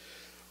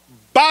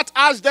 But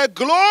as the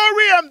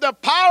glory and the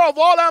power of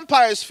all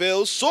empires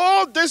failed,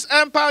 so this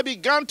empire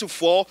began to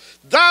fall.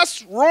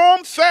 Thus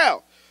Rome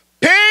fell.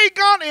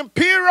 Pagan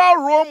imperial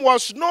Rome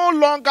was no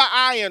longer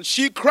iron.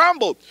 She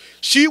crumbled.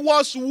 She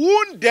was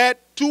wounded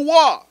to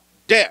war,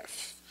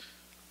 death.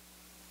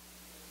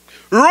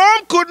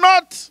 Rome could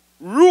not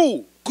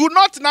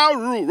now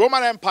rule.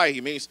 Roman Empire,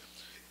 he means.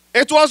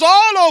 It was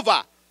all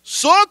over.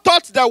 So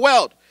thought the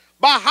world.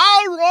 But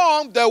how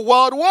wrong the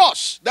world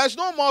was. There's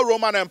no more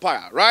Roman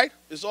Empire, right?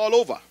 It's all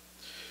over.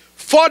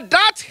 For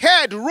that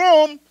head,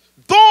 Rome,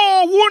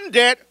 though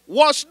wounded,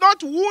 was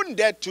not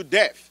wounded to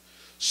death.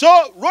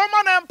 So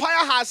Roman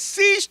Empire has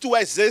ceased to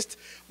exist,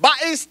 but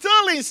is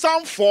still in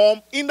some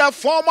form, in the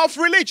form of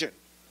religion.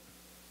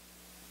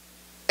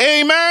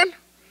 Amen.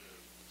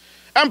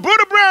 And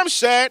Brother Branham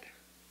said,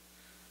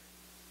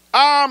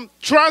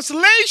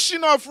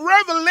 translation of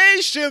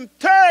Revelation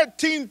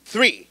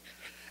 13:3.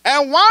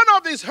 And one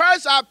of his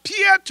heads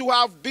appeared to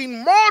have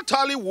been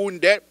mortally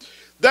wounded,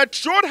 the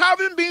throat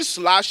having been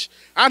slashed,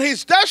 and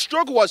his death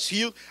stroke was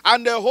healed,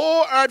 and the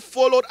whole earth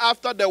followed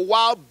after the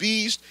wild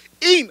beast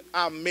in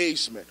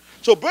amazement.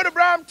 So Brother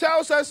Branham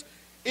tells us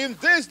in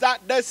this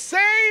that the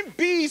same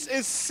beast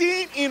is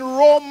seen in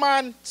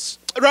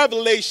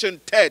Revelation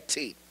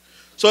 13.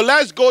 So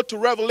let's go to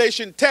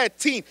Revelation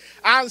 13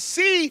 and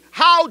see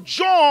how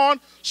John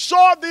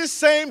saw this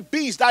same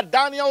beast that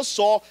Daniel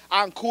saw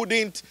and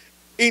couldn't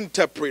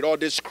interpret or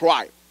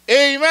describe.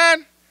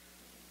 Amen.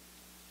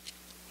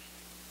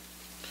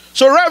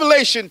 So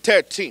Revelation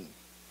 13.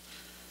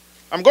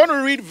 I'm going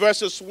to read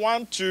verses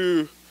 1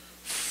 to,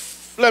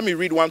 let me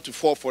read 1 to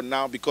 4 for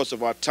now because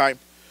of our time.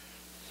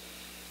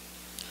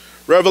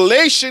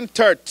 Revelation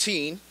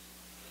 13,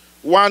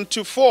 1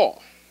 to 4.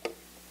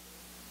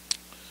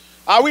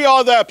 Are we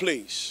all there,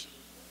 please?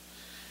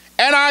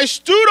 And I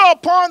stood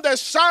upon the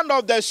sand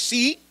of the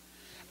sea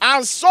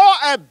and saw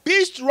a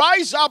beast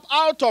rise up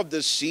out of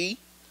the sea,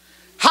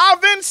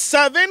 having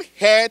 7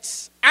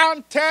 heads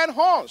and 10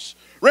 horns.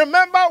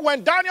 Remember,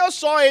 when Daniel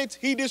saw it,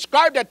 he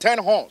described the 10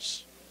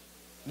 horns.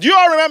 Do you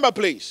all remember,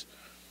 please?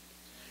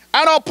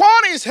 And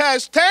upon his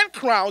heads 10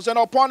 crowns, and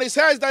upon his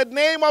heads the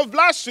name of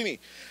blasphemy.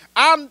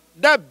 And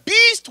the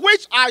beast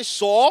which I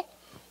saw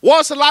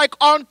was like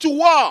unto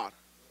what?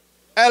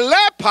 A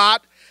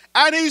leopard,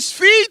 and his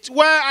feet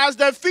were as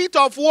the feet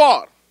of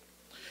what?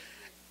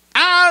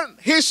 And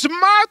his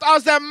mouth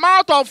as the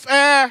mouth of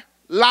a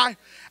lion.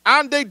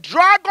 And the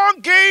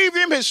dragon gave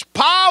him his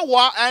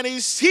power and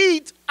his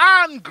seat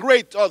and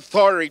great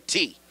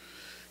authority.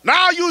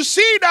 Now you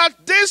see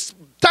that this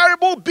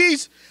terrible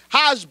beast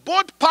has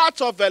both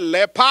parts of a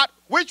leopard,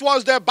 which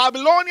was the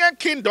Babylonian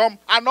kingdom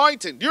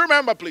anointing. Do you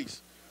remember,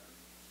 please?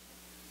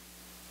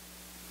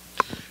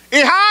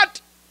 It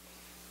had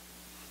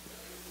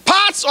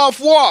parts of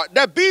what?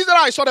 The beast that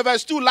I saw, the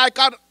verse 2, like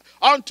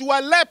unto a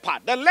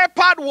leopard. The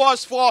leopard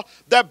was for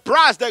the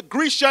brass, the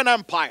Grecian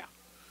Empire.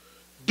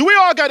 Do we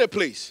all get it,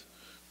 please?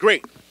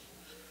 Great.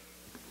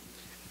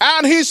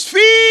 And his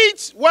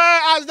feet were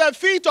as the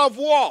feet of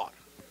what?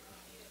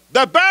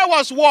 The bear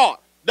was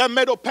what? The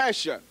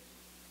Medo-Persian.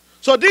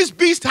 So this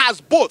beast has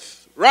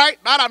both, right?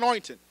 That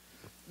anointing.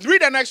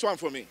 Read the next one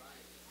for me.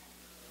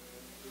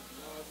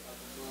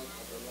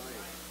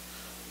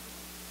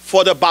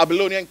 For the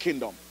Babylonian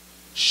kingdom.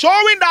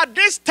 Showing that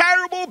this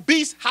terrible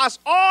beast has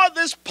all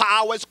these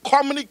powers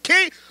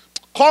combined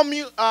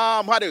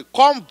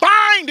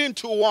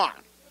into one.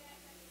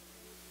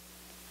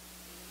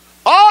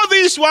 All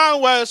these one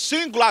were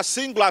singular,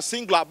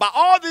 but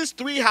all these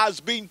three has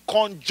been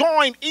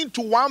conjoined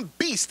into one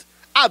beast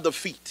at the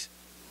feet.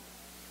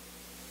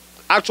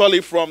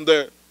 Actually, from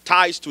the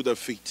thighs to the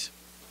feet.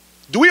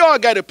 Do we all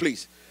get it,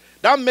 please?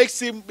 That makes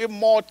him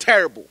more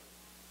terrible.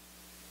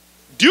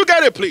 Do you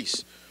get it,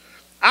 please?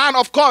 And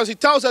of course, he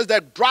tells us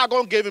that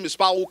dragon gave him his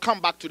power. We'll come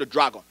back to the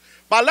dragon.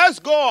 But let's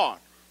go on.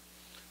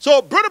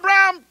 So, Brother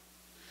Branham,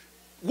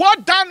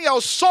 what Daniel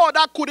saw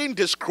that couldn't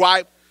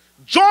describe,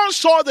 John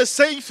saw the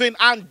same thing,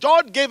 and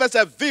John gave us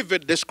a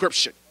vivid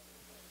description.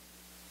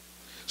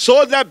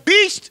 So the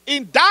beast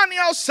in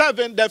Daniel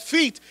 7, the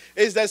feet,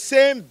 is the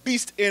same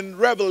beast in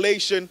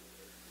Revelation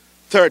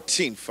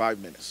 13. 5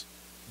 minutes.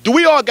 Do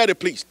we all get it,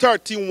 please?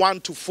 13,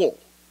 1 to 4.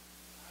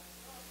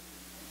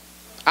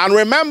 And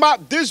remember,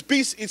 this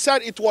beast, it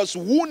said it was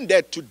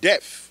wounded to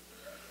death.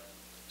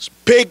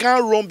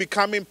 Pagan Rome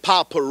becoming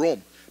Papa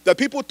Rome. The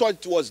people thought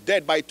it was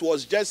dead, but it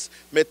was just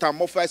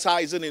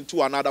metamorphosizing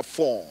into another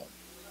form.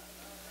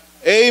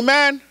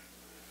 Amen.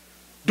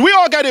 Do we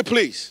all get it,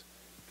 please?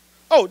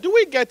 Oh, do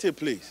we get it,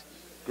 please?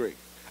 Great.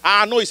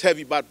 I know it's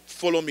heavy, but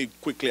follow me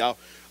quickly.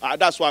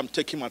 That's why I'm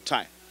taking my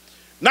time.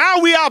 Now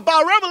we are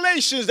about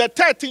Revelations, the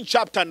 13th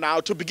chapter now,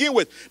 to begin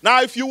with.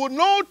 Now, if you will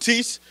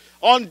notice,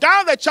 on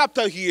down the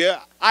chapter here,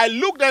 I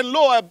looked and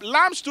lo, a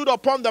lamb stood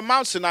upon the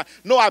mountain.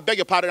 No, I beg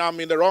your pardon, I'm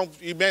in the wrong,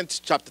 you meant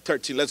chapter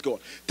 13. Let's go on.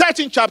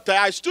 13th chapter,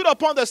 I stood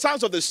upon the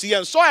sands of the sea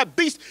and saw a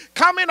beast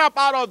coming up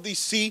out of the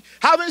sea,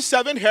 having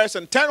 7 hairs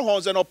and 10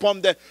 horns, and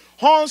upon the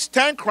horns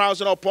 10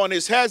 crowns, and upon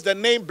his heads the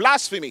name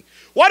blasphemy.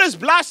 What is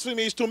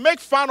blasphemy? Is to make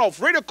fun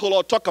of, ridicule,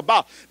 or talk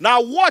about.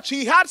 Now watch,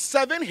 he had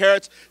 7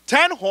 hairs,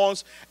 10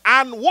 horns,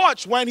 and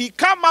watch, when he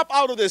come up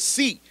out of the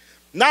sea.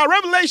 Now,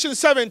 Revelation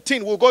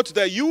 17, we'll go to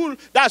the,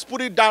 that's put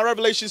it down.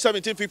 Revelation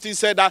 17:15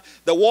 said that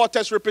the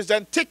waters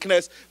represent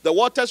thickness. The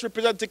waters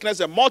represent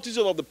thickness and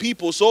multitude of the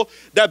people. So,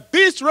 the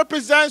beast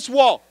represents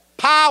what?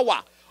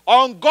 Power.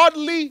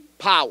 Ungodly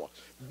power.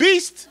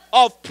 Beast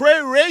of prey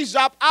raised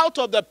up out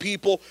of the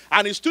people,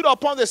 and he stood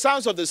upon the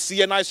sands of the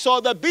sea, and I saw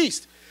the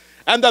beast.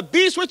 And the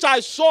beast which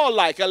I saw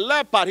like a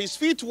leopard, his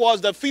feet was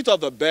the feet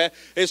of a bear,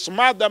 his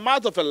mouth the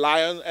mouth of a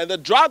lion, and the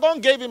dragon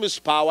gave him his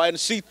power and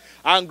seat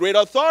and great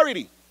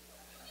authority.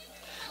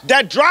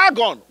 The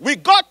dragon, we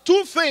got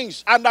 2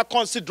 things under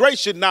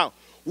consideration now.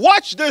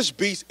 Watch this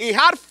beast. It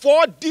had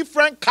 4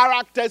 different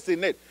characters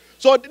in it.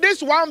 So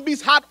this one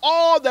beast had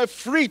all the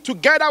 3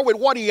 together with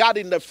what he had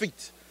in the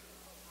feet.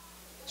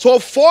 So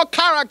 4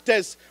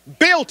 characters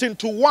built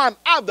into one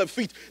at the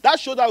feet. That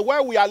shows that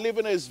where we are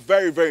living is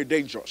very, very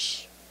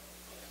dangerous.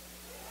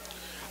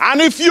 And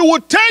if you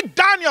would take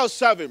Daniel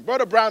 7,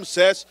 Brother Bram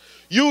says,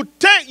 you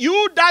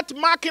that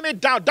marking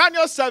it down,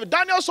 Daniel 7,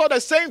 Daniel saw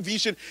the same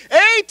vision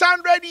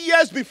 800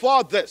 years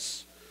before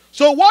this.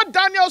 So what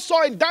Daniel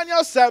saw in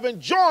Daniel 7,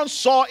 John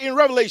saw in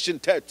Revelation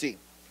 13.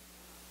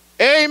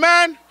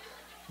 Amen.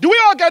 Do we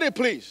all get it,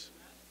 please?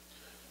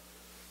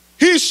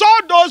 He saw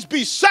those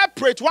be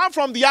separate, one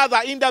from the other,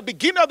 in the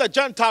beginning of the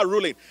Gentile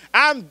ruling.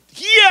 And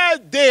here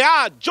they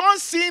are, John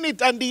seeing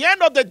it at the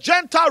end of the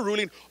Gentile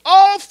ruling,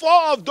 all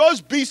 4 of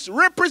those beasts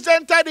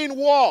represented in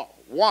war.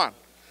 1.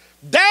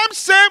 Them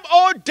same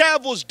old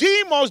devils,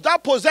 demons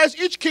that possess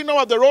each kingdom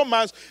of the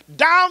Romans,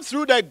 down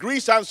through the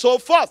Greeks and so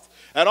forth,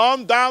 and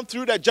on down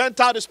through the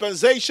Gentile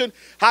dispensation,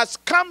 has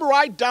come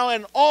right down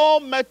and all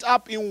met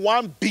up in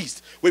one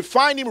beast. We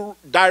find him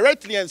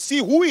directly and see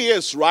who he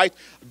is, right?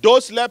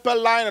 Those leopard,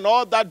 lion, and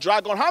all that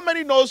dragon. How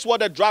many knows what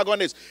the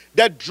dragon is?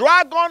 The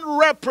dragon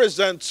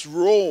represents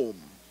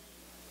Rome.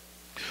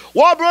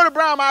 What Brother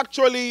Brown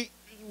actually,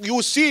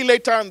 you see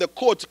later in the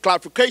quote,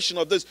 clarification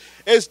of this,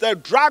 is the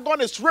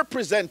dragon is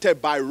represented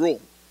by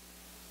Rome.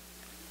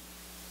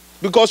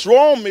 Because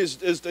Rome is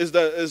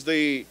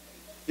the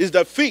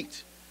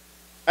feet.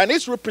 And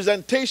its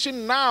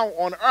representation now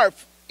on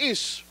earth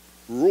is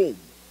Rome.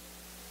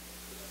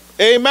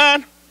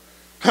 Amen.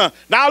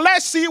 Now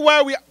let's see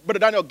where we are. Brother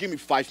Daniel, give me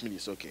 5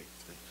 minutes, okay.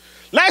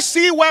 Let's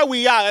see where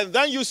we are. And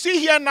then you see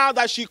here now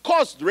that she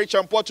caused Rachel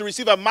and Paul to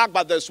receive a mark,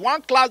 but there's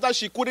one class that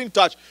she couldn't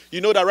touch.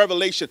 You know the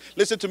Revelation.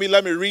 Listen to me,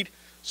 let me read.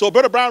 So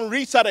Brother Brown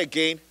reads that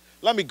again.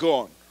 Let me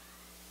go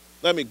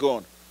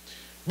on.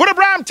 Brother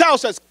Brown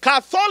tells us,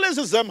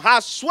 Catholicism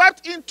has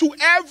swept into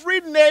every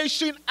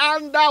nation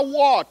under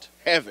what?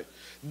 Heaven.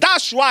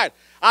 That's right.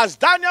 As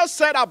Daniel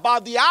said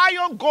about the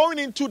iron going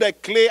into the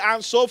clay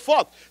and so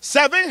forth.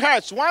 7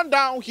 heads, one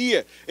down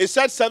here. It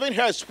said 7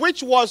 heads,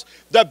 which was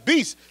the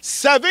beast.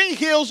 7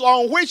 hills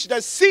on which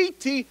the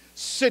city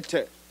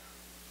sitteth.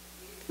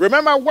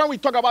 Remember when we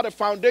talk about the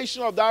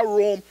foundation of that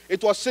Rome,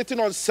 it was sitting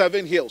on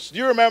 7 hills. Do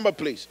you remember,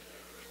 please?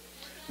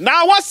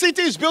 Now, what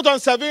city is built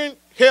on 7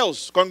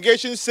 hills?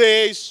 Congregation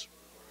says,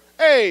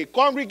 hey,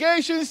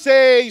 congregation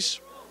says,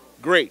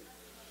 great.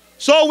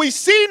 So we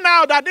see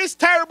now that this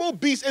terrible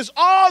beast is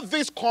all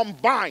this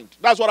combined.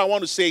 That's what I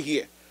want to say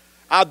here.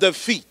 At the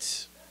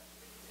feet.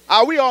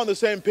 Are we all on the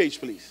same page,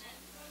 please?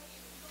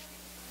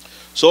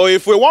 So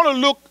if we want to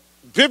look,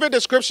 vivid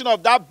description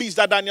of that beast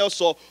that Daniel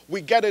saw, we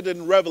get it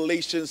in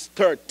Revelation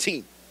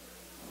 13.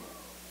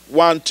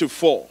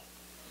 1-4.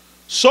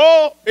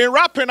 So in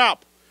wrapping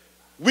up,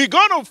 we're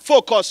going to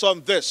focus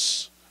on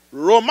this.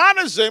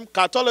 Romanism,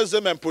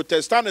 Catholicism, and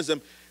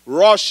Protestantism,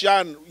 Russia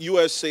and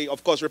USA,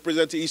 of course,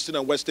 representing Eastern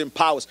and Western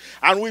powers.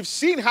 And we've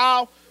seen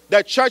how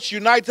the church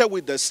united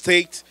with the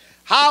state,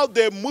 how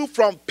they moved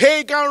from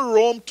pagan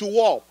Rome to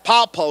what?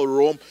 Papal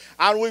Rome.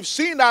 And we've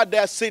seen that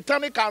their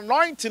satanic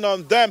anointing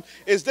on them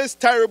is this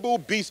terrible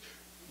beast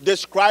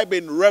described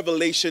in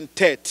Revelation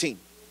 13.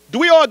 Do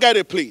we all get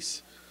it,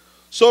 please?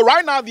 So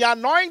right now, the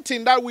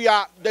anointing that we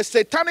are, the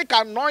satanic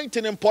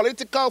anointing in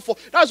political,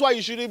 that's why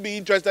you shouldn't be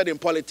interested in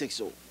politics.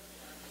 So,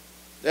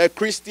 a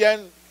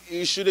Christian,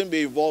 you shouldn't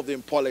be involved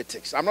in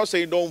politics. I'm not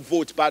saying don't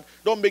vote, but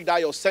don't make that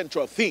your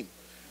central theme.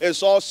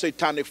 It's all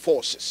satanic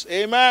forces.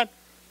 Amen?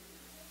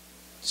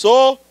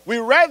 So, we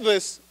read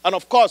this, and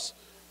of course,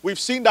 we've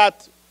seen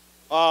that.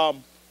 Will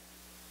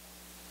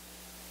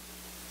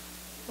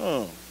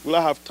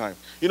I have time?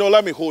 You know,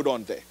 let me hold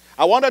on there.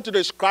 I wanted to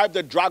describe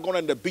the dragon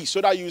and the beast so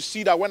that you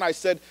see that when I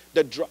said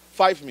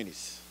 5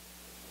 minutes.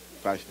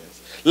 5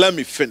 minutes. Let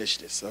me finish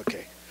this,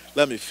 okay?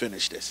 Let me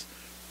finish this.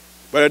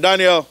 Brother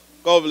Daniel,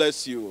 God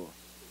bless you.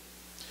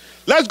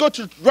 Let's go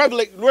to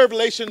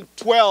Revelation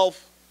 12,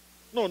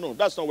 No,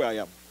 that's not where I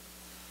am.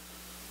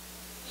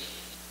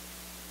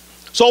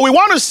 So we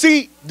want to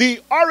see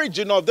the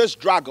origin of this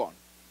dragon.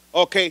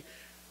 Okay.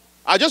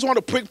 I just want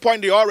to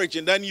pinpoint the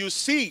origin. Then you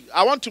see,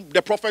 I want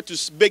the prophet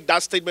to make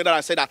that statement that I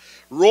said that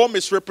Rome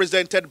is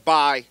represented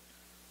by,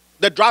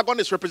 the dragon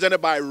is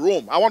represented by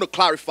Rome. I want to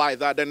clarify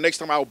that. Then next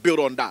time I'll build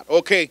on that.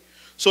 Okay.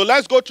 So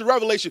let's go to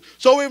Revelation.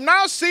 So we've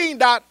now seen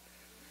that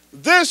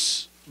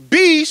this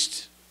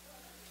beast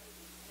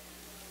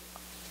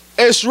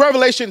is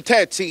Revelation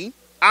 13.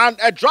 And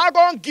a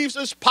dragon gives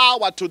us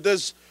power to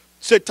this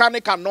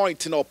satanic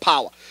anointing or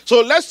power.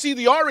 So let's see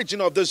the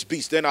origin of this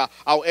beast. Then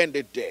I'll end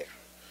it there.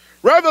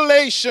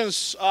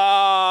 Revelations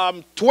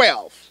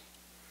 12.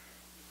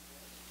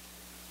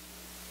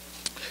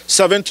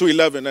 7 to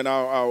 11, and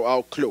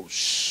I'll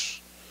close.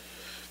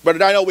 But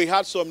Daniel, we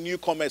had some new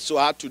comments, so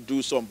I had to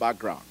do some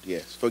background.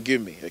 Yes,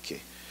 forgive me.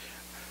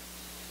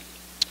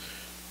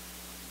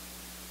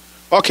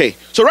 Okay,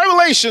 so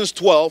Revelations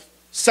 12,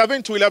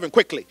 7 to 11,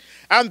 quickly.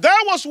 And there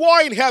was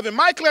war in heaven.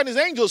 Michael and his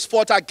angels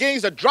fought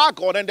against the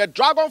dragon, and the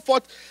dragon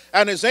fought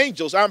and his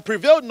angels, and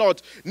prevailed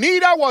not.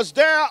 Neither was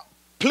there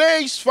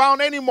place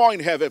found any more in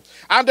heaven.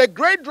 And the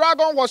great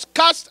dragon was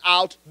cast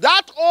out,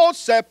 that old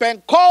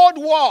serpent called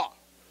war,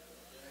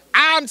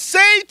 and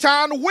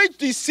Satan, which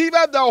deceived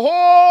the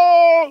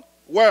whole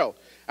world.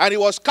 And he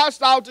was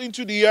cast out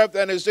into the earth,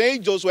 and his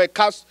angels were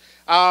cast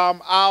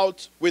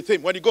out with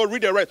him. When you go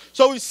read the rest.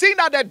 So we've seen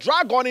that the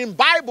dragon in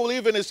Bible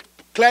even is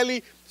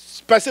clearly,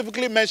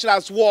 specifically mentioned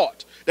as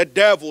what? The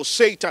devil,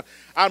 Satan.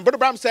 And Brother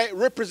Bram said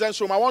represents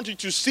Rome. I want you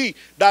to see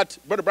that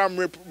Brother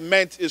Bram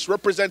meant is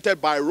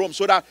represented by Rome,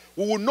 so that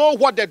we will know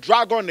what the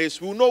dragon is.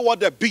 We will know what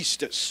the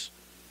beast is.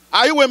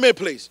 Are you with me,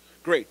 please?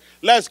 Great.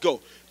 Let's go.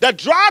 The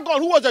dragon,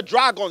 who was the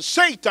dragon?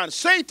 Satan.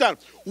 Satan.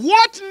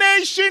 What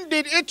nation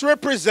did it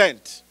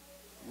represent?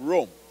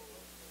 Rome.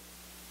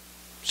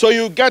 So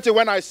you get it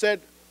when I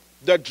said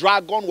the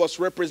dragon was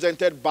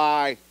represented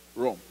by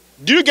Rome.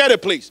 Do you get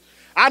it, please?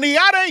 And he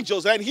had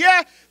angels, and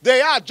here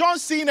they are, John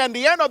seen, and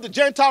the end of the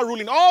Gentile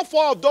ruling. All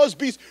four of those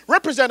beasts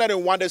represented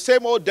in one, the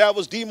same old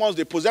devils, demons.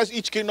 They possess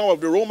each kingdom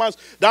of the Romans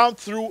down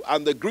through,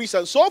 and the Greeks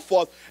and so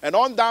forth, and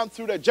on down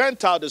through the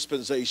Gentile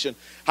dispensation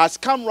has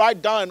come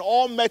right down and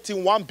all met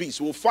in one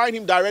beast. We'll find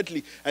him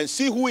directly and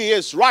see who he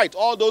is. Right,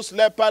 all those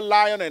leopard,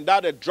 lion, and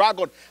that, the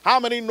dragon. How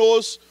many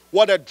knows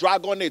what a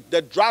dragon is?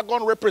 The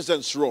dragon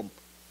represents Rome.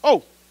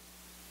 Oh.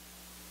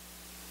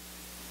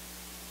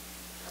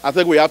 I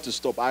think we have to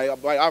stop.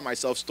 I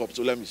myself stopped,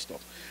 so let me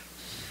stop.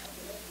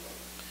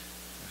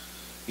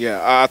 Yeah,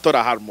 I thought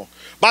I had more.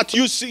 But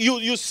you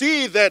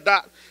see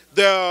that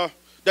the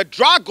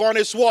dragon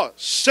is what?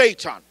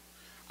 Satan.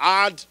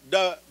 And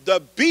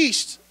the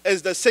beast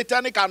is the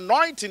satanic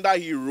anointing that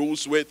he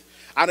rules with.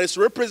 And it's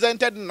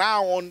represented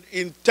now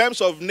in terms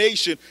of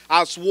nation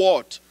as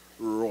what?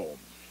 Rome.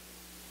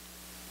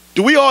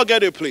 Do we all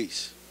get it,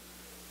 please?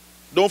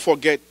 Don't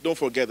forget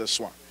this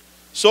one.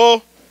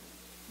 So,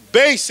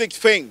 basic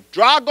thing.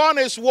 Dragon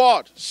is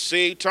what?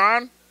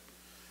 Satan.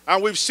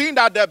 And we've seen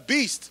that the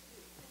beast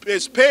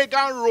is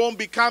pagan Rome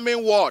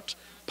becoming what?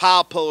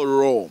 Papal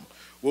Rome.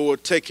 We will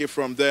take it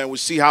from there and we'll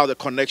see how the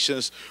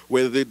connections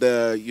with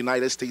the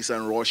United States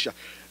and Russia.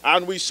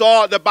 And we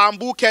saw the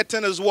bamboo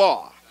curtain as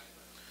well.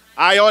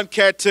 Iron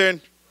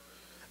curtain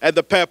and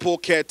the purple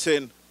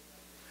curtain.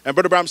 And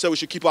Brother Bram said we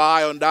should keep our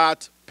eye on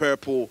that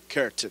purple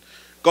curtain.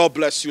 God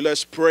bless you.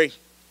 Let's pray.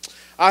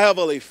 Our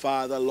Heavenly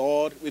Father,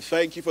 Lord, we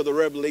thank you for the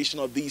revelation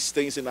of these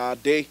things in our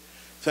day.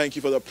 Thank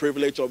you for the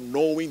privilege of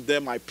knowing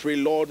them. I pray,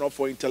 Lord, not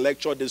for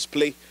intellectual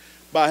display,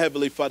 but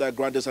Heavenly Father,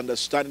 grant us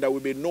understanding that we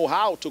may know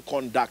how to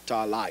conduct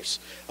our lives.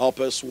 Help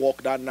us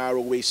walk that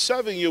narrow way,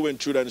 serving you in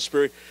truth and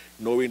spirit,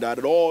 knowing that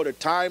at all the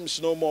times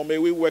no more may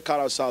we work out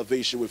our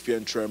salvation with fear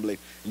and trembling.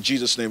 In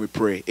Jesus' name we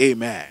pray.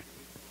 Amen.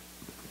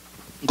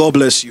 God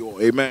bless you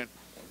all. Amen.